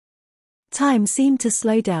energy. Time seemed to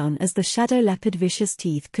slow down as the shadow leopard's vicious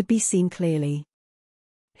teeth could be seen clearly.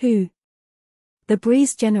 The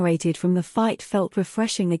breeze generated from the fight felt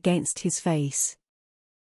refreshing against his face.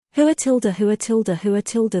 The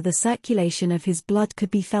circulation of his blood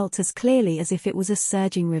could be felt as clearly as if it was a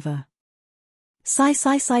surging river.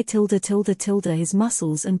 His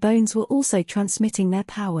muscles and bones were also transmitting their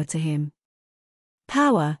power to him.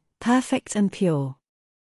 Power, perfect and pure.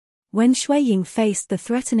 When Xue Ying faced the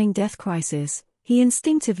threatening death crisis, he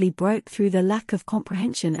instinctively broke through the lack of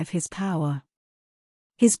comprehension of his power.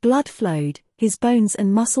 His blood flowed, his bones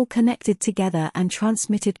and muscle connected together and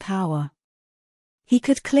transmitted power. He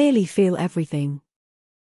could clearly feel everything.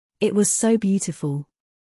 It was so beautiful.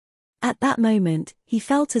 At that moment, he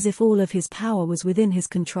felt as if all of his power was within his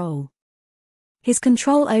control. His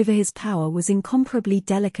control over his power was incomparably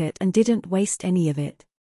delicate and didn't waste any of it.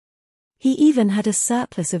 He even had a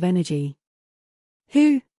surplus of energy.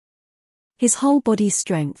 His whole body's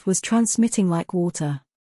strength was transmitting like water.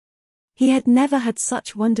 He had never had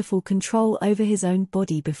such wonderful control over his own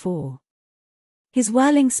body before. His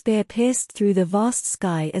whirling spear pierced through the vast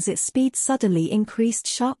sky as its speed suddenly increased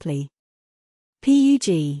sharply.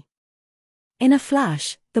 In a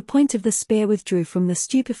flash, the point of the spear withdrew from the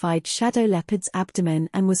stupefied shadow leopard's abdomen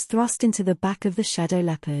and was thrust into the back of the shadow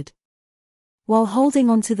leopard. While holding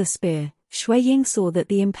onto the spear, Xue Ying saw that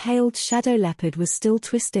the impaled shadow leopard was still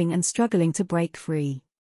twisting and struggling to break free.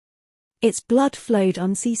 Its blood flowed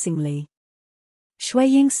unceasingly. Xue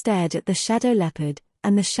Ying stared at the shadow leopard,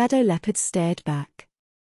 and the shadow leopard stared back.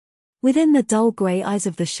 Within the dull grey eyes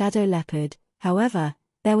of the shadow leopard, however,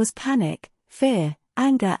 there was panic, fear,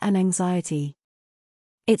 anger and anxiety.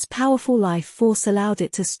 Its powerful life force allowed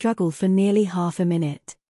it to struggle for nearly half a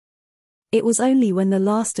minute. It was only when the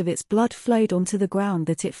last of its blood flowed onto the ground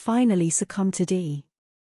that it finally succumbed to D.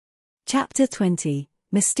 Chapter 20,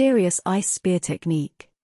 Mysterious Ice Spear Technique.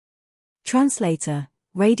 Translator,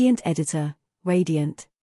 Radiant Editor, Radiant.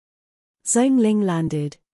 Zhongling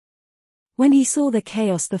landed. When he saw the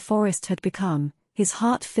chaos the forest had become, his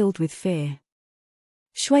heart filled with fear.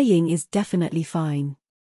 Xue Ying is definitely fine.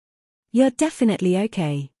 You're definitely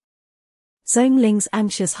okay. Zhongling's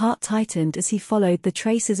anxious heart tightened as he followed the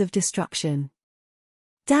traces of destruction.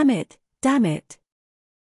 Damn it.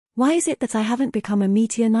 Why is it that I haven't become a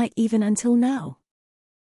meteor knight even until now?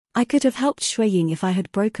 I could have helped Xue Ying if I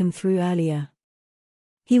had broken through earlier.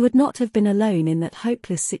 He would not have been alone in that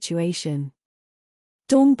hopeless situation.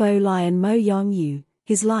 Dongbo Lion Mo Yang Yu,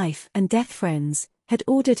 his life and death friends, had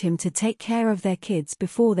ordered him to take care of their kids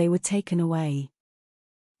before they were taken away.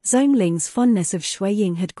 Zongling's fondness of Xue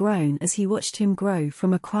Ying had grown as he watched him grow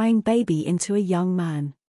from a crying baby into a young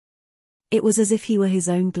man. It was as if he were his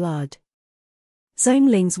own blood.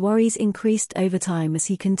 Zongling's worries increased over time as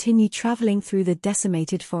he continued traveling through the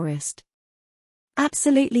decimated forest.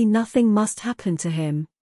 Absolutely nothing must happen to him.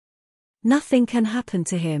 Nothing can happen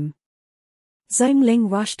to him. Zongling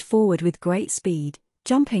rushed forward with great speed,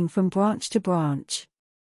 jumping from branch to branch.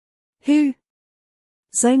 Who?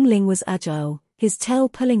 Zongling was agile, his tail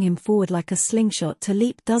pulling him forward like a slingshot to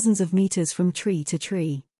leap dozens of meters from tree to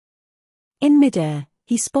tree. In midair,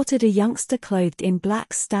 he spotted a youngster clothed in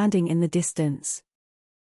black standing in the distance.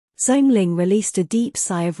 Zongling released a deep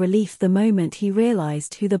sigh of relief the moment he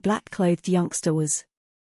realized who the black-clothed youngster was.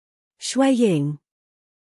 Xue Ying.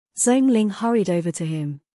 Zongling hurried over to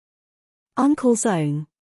him. Uncle Zong.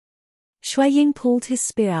 Xue Ying pulled his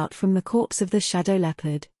spear out from the corpse of the shadow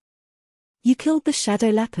leopard. You killed the shadow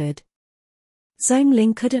leopard?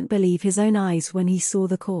 Zongling couldn't believe his own eyes when he saw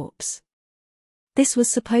the corpse. This was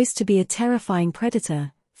supposed to be a terrifying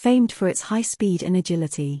predator, famed for its high speed and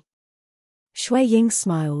agility. Xue Ying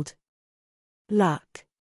smiled. Luck.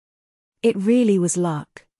 It really was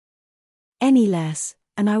luck. Any less,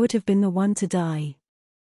 and I would have been the one to die.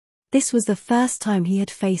 This was the first time he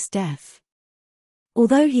had faced death.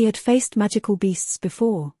 Although he had faced magical beasts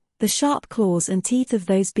before, the sharp claws and teeth of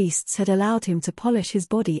those beasts had allowed him to polish his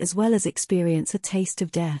body as well as experience a taste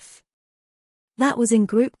of death. That was in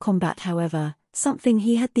group combat, however, something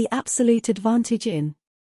he had the absolute advantage in.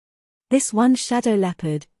 This one shadow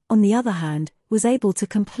leopard, on the other hand, was able to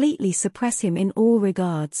completely suppress him in all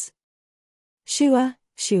regards. Shua,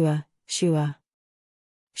 Shua, Shua.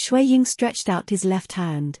 Xue Ying stretched out his left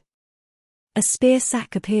hand. A spear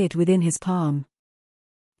sack appeared within his palm.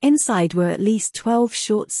 Inside were at least 12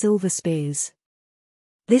 short silver spears.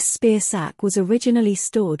 This spear sack was originally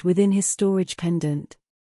stored within his storage pendant.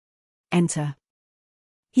 Enter.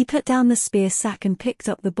 He put down the spear sack and picked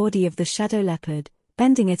up the body of the shadow leopard,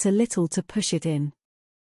 bending it a little to push it in.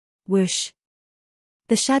 Whoosh.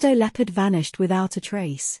 The shadow leopard vanished without a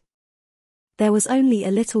trace. There was only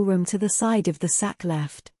a little room to the side of the sack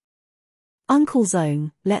left. Uncle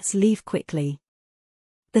Zong, let's leave quickly.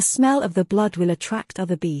 The smell of the blood will attract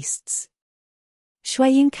other beasts.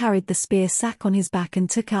 Xue Ying carried the spear sack on his back and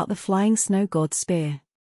took out the flying snow god spear.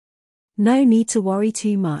 No need to worry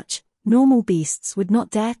too much, normal beasts would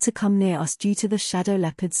not dare to come near us due to the shadow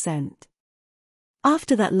leopard's scent.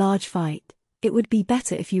 After that large fight, it would be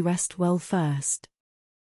better if you rest well first.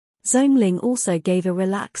 Zongling also gave a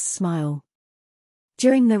relaxed smile.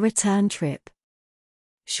 During the return trip,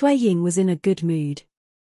 Xue Ying was in a good mood.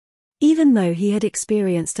 Even though he had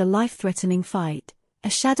experienced a life-threatening fight, a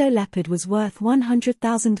shadow leopard was worth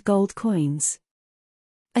 100,000 gold coins.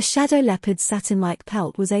 A shadow leopard's satin-like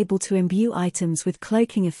pelt was able to imbue items with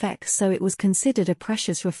cloaking effects, so it was considered a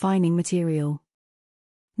precious refining material.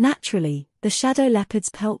 Naturally, the shadow leopard's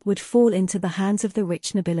pelt would fall into the hands of the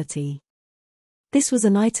rich nobility. This was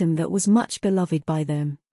an item that was much beloved by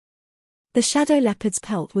them. The shadow leopard's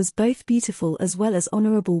pelt was both beautiful as well as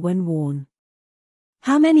honorable when worn.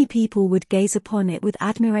 How many people would gaze upon it with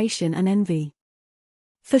admiration and envy?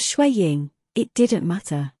 For Xue Ying, it didn't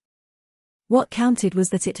matter. What counted was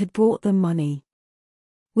that it had brought them money.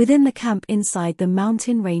 Within the camp inside the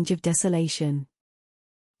mountain range of desolation,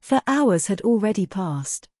 for hours had already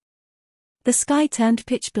passed. The sky turned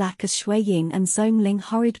pitch black as Xue Ying and Zongling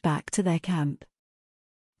hurried back to their camp.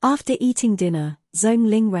 After eating dinner,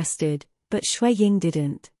 Zongling rested, but Xue Ying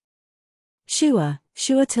didn't. Shua,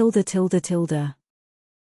 Shua tilde tilde tilde.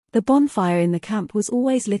 The bonfire in the camp was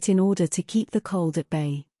always lit in order to keep the cold at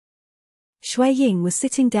bay. Xue Ying was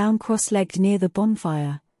sitting down cross-legged near the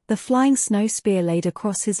bonfire, the flying snow spear laid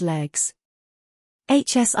across his legs.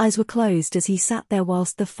 His eyes were closed as he sat there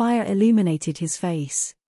whilst the fire illuminated his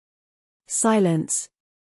face. Silence.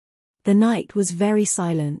 The night was very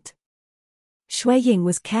silent. Xue Ying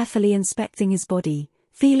was carefully inspecting his body,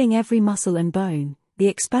 feeling every muscle and bone, the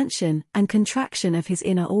expansion and contraction of his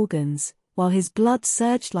inner organs, while his blood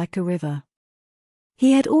surged like a river.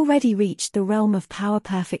 He had already reached the realm of power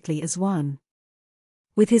perfectly as one.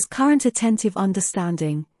 With his current attentive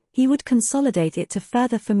understanding, he would consolidate it to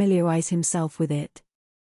further familiarize himself with it.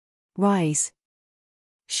 Rise.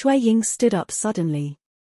 Xue Ying stood up suddenly.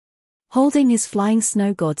 Holding his flying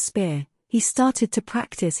snow god spear, he started to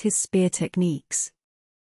practice his spear techniques.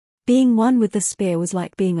 Being one with the spear was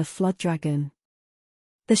like being a flood dragon.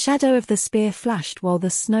 The shadow of the spear flashed while the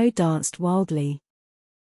snow danced wildly.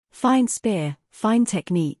 Fine spear, fine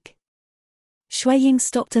technique. Xue Ying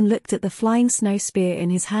stopped and looked at the flying snow spear in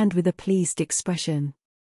his hand with a pleased expression.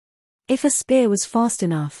 If a spear was fast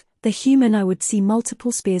enough, the human eye would see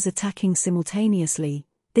multiple spears attacking simultaneously.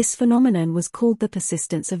 This phenomenon was called the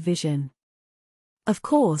persistence of vision. Of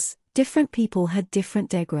course, different people had different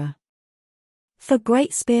degrés. For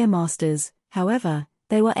great spear masters, however,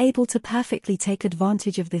 they were able to perfectly take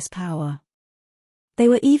advantage of this power. They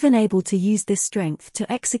were even able to use this strength to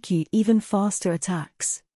execute even faster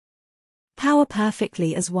attacks. Power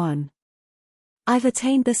perfectly as one. I've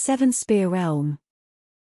attained the 7-spear realm.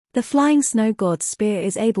 The flying snow god's spear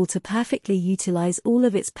is able to perfectly utilize all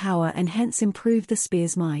of its power and hence improve the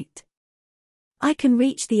spear's might. I can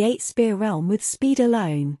reach the 8-spear realm with speed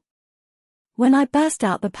alone. When I burst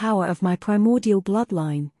out the power of my primordial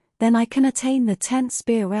bloodline, then I can attain the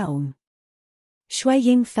 10th-spear realm. Xue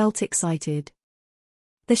Ying felt excited.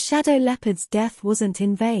 The shadow leopard's death wasn't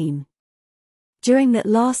in vain. During that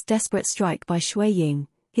last desperate strike by Xue Ying,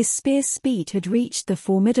 his spear's speed had reached the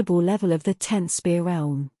formidable level of the 10th-spear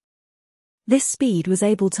realm. This speed was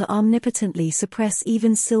able to omnipotently suppress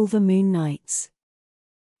even Silver Moon Knights.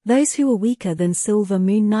 Those who were weaker than Silver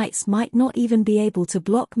Moon Knights might not even be able to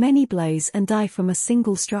block many blows and die from a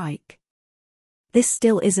single strike. This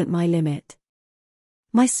still isn't my limit.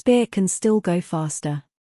 My spear can still go faster.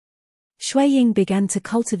 Xue Ying began to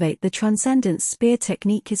cultivate the transcendent spear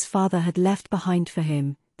technique his father had left behind for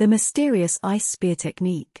him, the mysterious ice spear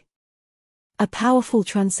technique. A powerful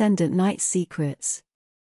transcendent knight's secrets.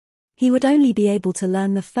 He would only be able to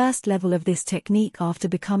learn the first level of this technique after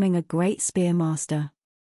becoming a great spear master.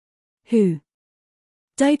 Hu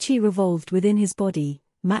Doqi revolved within his body,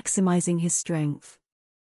 maximizing his strength.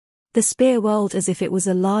 The spear whirled as if it was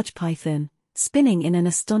a large python, spinning in an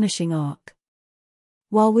astonishing arc.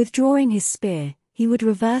 While withdrawing his spear, he would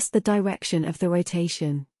reverse the direction of the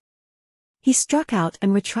rotation. He struck out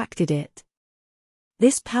and retracted it.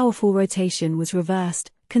 This powerful rotation was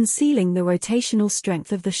reversed, concealing the rotational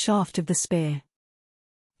strength of the shaft of the spear.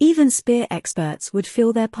 Even spear experts would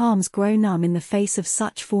feel their palms grow numb in the face of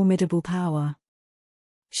such formidable power.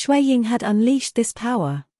 Xue Ying had unleashed this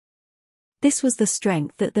power. This was the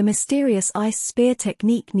strength that the mysterious ice spear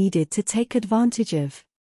technique needed to take advantage of.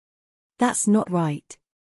 That's not right.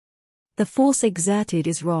 The force exerted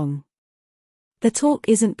is wrong. The talk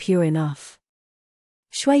isn't pure enough.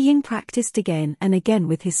 Xue Ying practiced again and again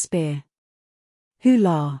with his spear.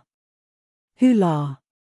 Hula! Hula!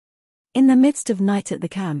 In the midst of night at the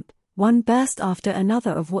camp, one burst after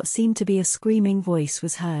another of what seemed to be a screaming voice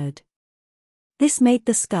was heard. This made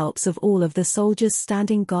the scalps of all of the soldiers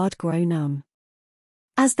standing guard grow numb.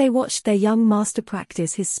 As they watched their young master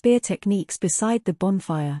practice his spear techniques beside the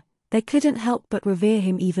bonfire, they couldn't help but revere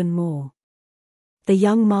him even more. The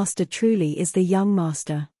young master truly is the young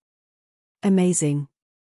master. Amazing.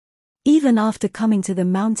 Even after coming to the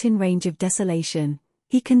mountain range of desolation,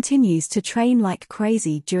 he continues to train like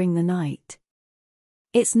crazy during the night.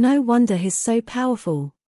 It's no wonder he's so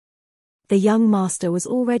powerful. The young master was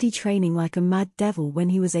already training like a mad devil when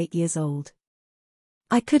he was 8 years old.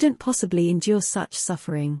 I couldn't possibly endure such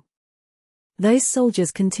suffering. Those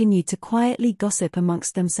soldiers continued to quietly gossip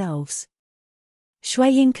amongst themselves.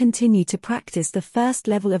 Xue Ying continued to practice the first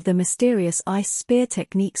level of the mysterious ice spear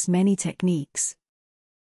technique's many techniques.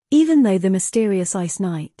 Even though the mysterious ice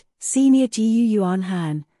knight, Senior Jiu Yuan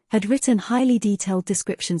Han, had written highly detailed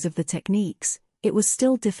descriptions of the techniques, it was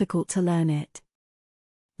still difficult to learn it.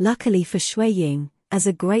 Luckily for Xue Ying, as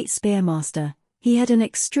a great spearmaster, he had an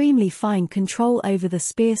extremely fine control over the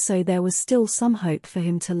spear, so there was still some hope for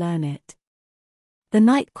him to learn it. The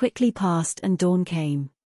night quickly passed and dawn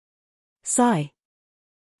came. Sigh.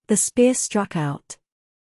 The spear struck out.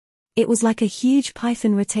 It was like a huge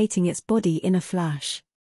python rotating its body in a flash.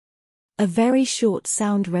 A very short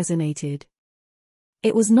sound resonated.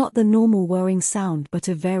 It was not the normal whirring sound but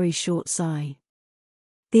a very short sigh.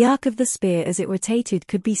 The arc of the spear as it rotated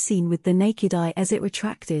could be seen with the naked eye as it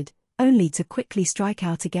retracted, only to quickly strike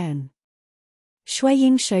out again. Xue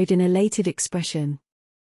Ying showed an elated expression.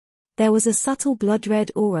 There was a subtle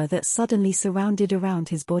blood-red aura that suddenly surrounded around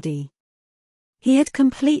his body. He had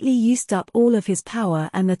completely used up all of his power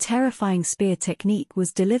and the terrifying spear technique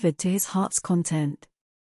was delivered to his heart's content.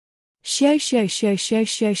 Shio shio shio shio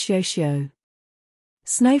shio shio shio.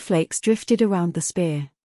 Snowflakes drifted around the spear.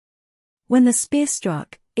 When the spear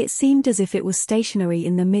struck, it seemed as if it was stationary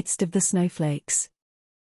in the midst of the snowflakes.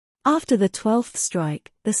 After the 12th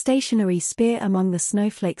strike, the stationary spear among the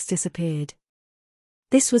snowflakes disappeared.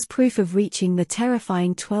 This was proof of reaching the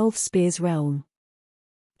terrifying 12 spears realm.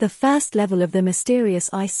 The first level of the mysterious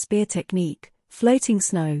ice spear technique, floating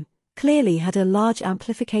snow, clearly had a large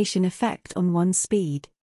amplification effect on one's speed.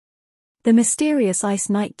 The mysterious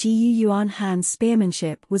Ice Knight Jiu Yuan Han's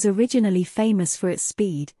spearmanship was originally famous for its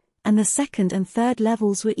speed, and the second and third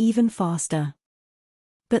levels were even faster.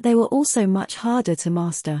 But they were also much harder to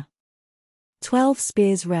master. 12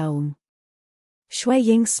 Spears Realm. Xue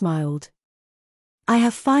Ying smiled. I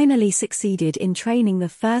have finally succeeded in training the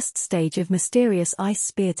first stage of mysterious ice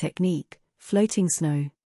spear technique, floating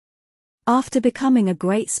snow. After becoming a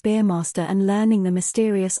great spearmaster and learning the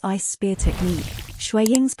mysterious ice spear technique, Xue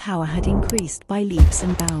Ying's power had increased by leaps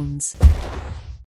and bounds.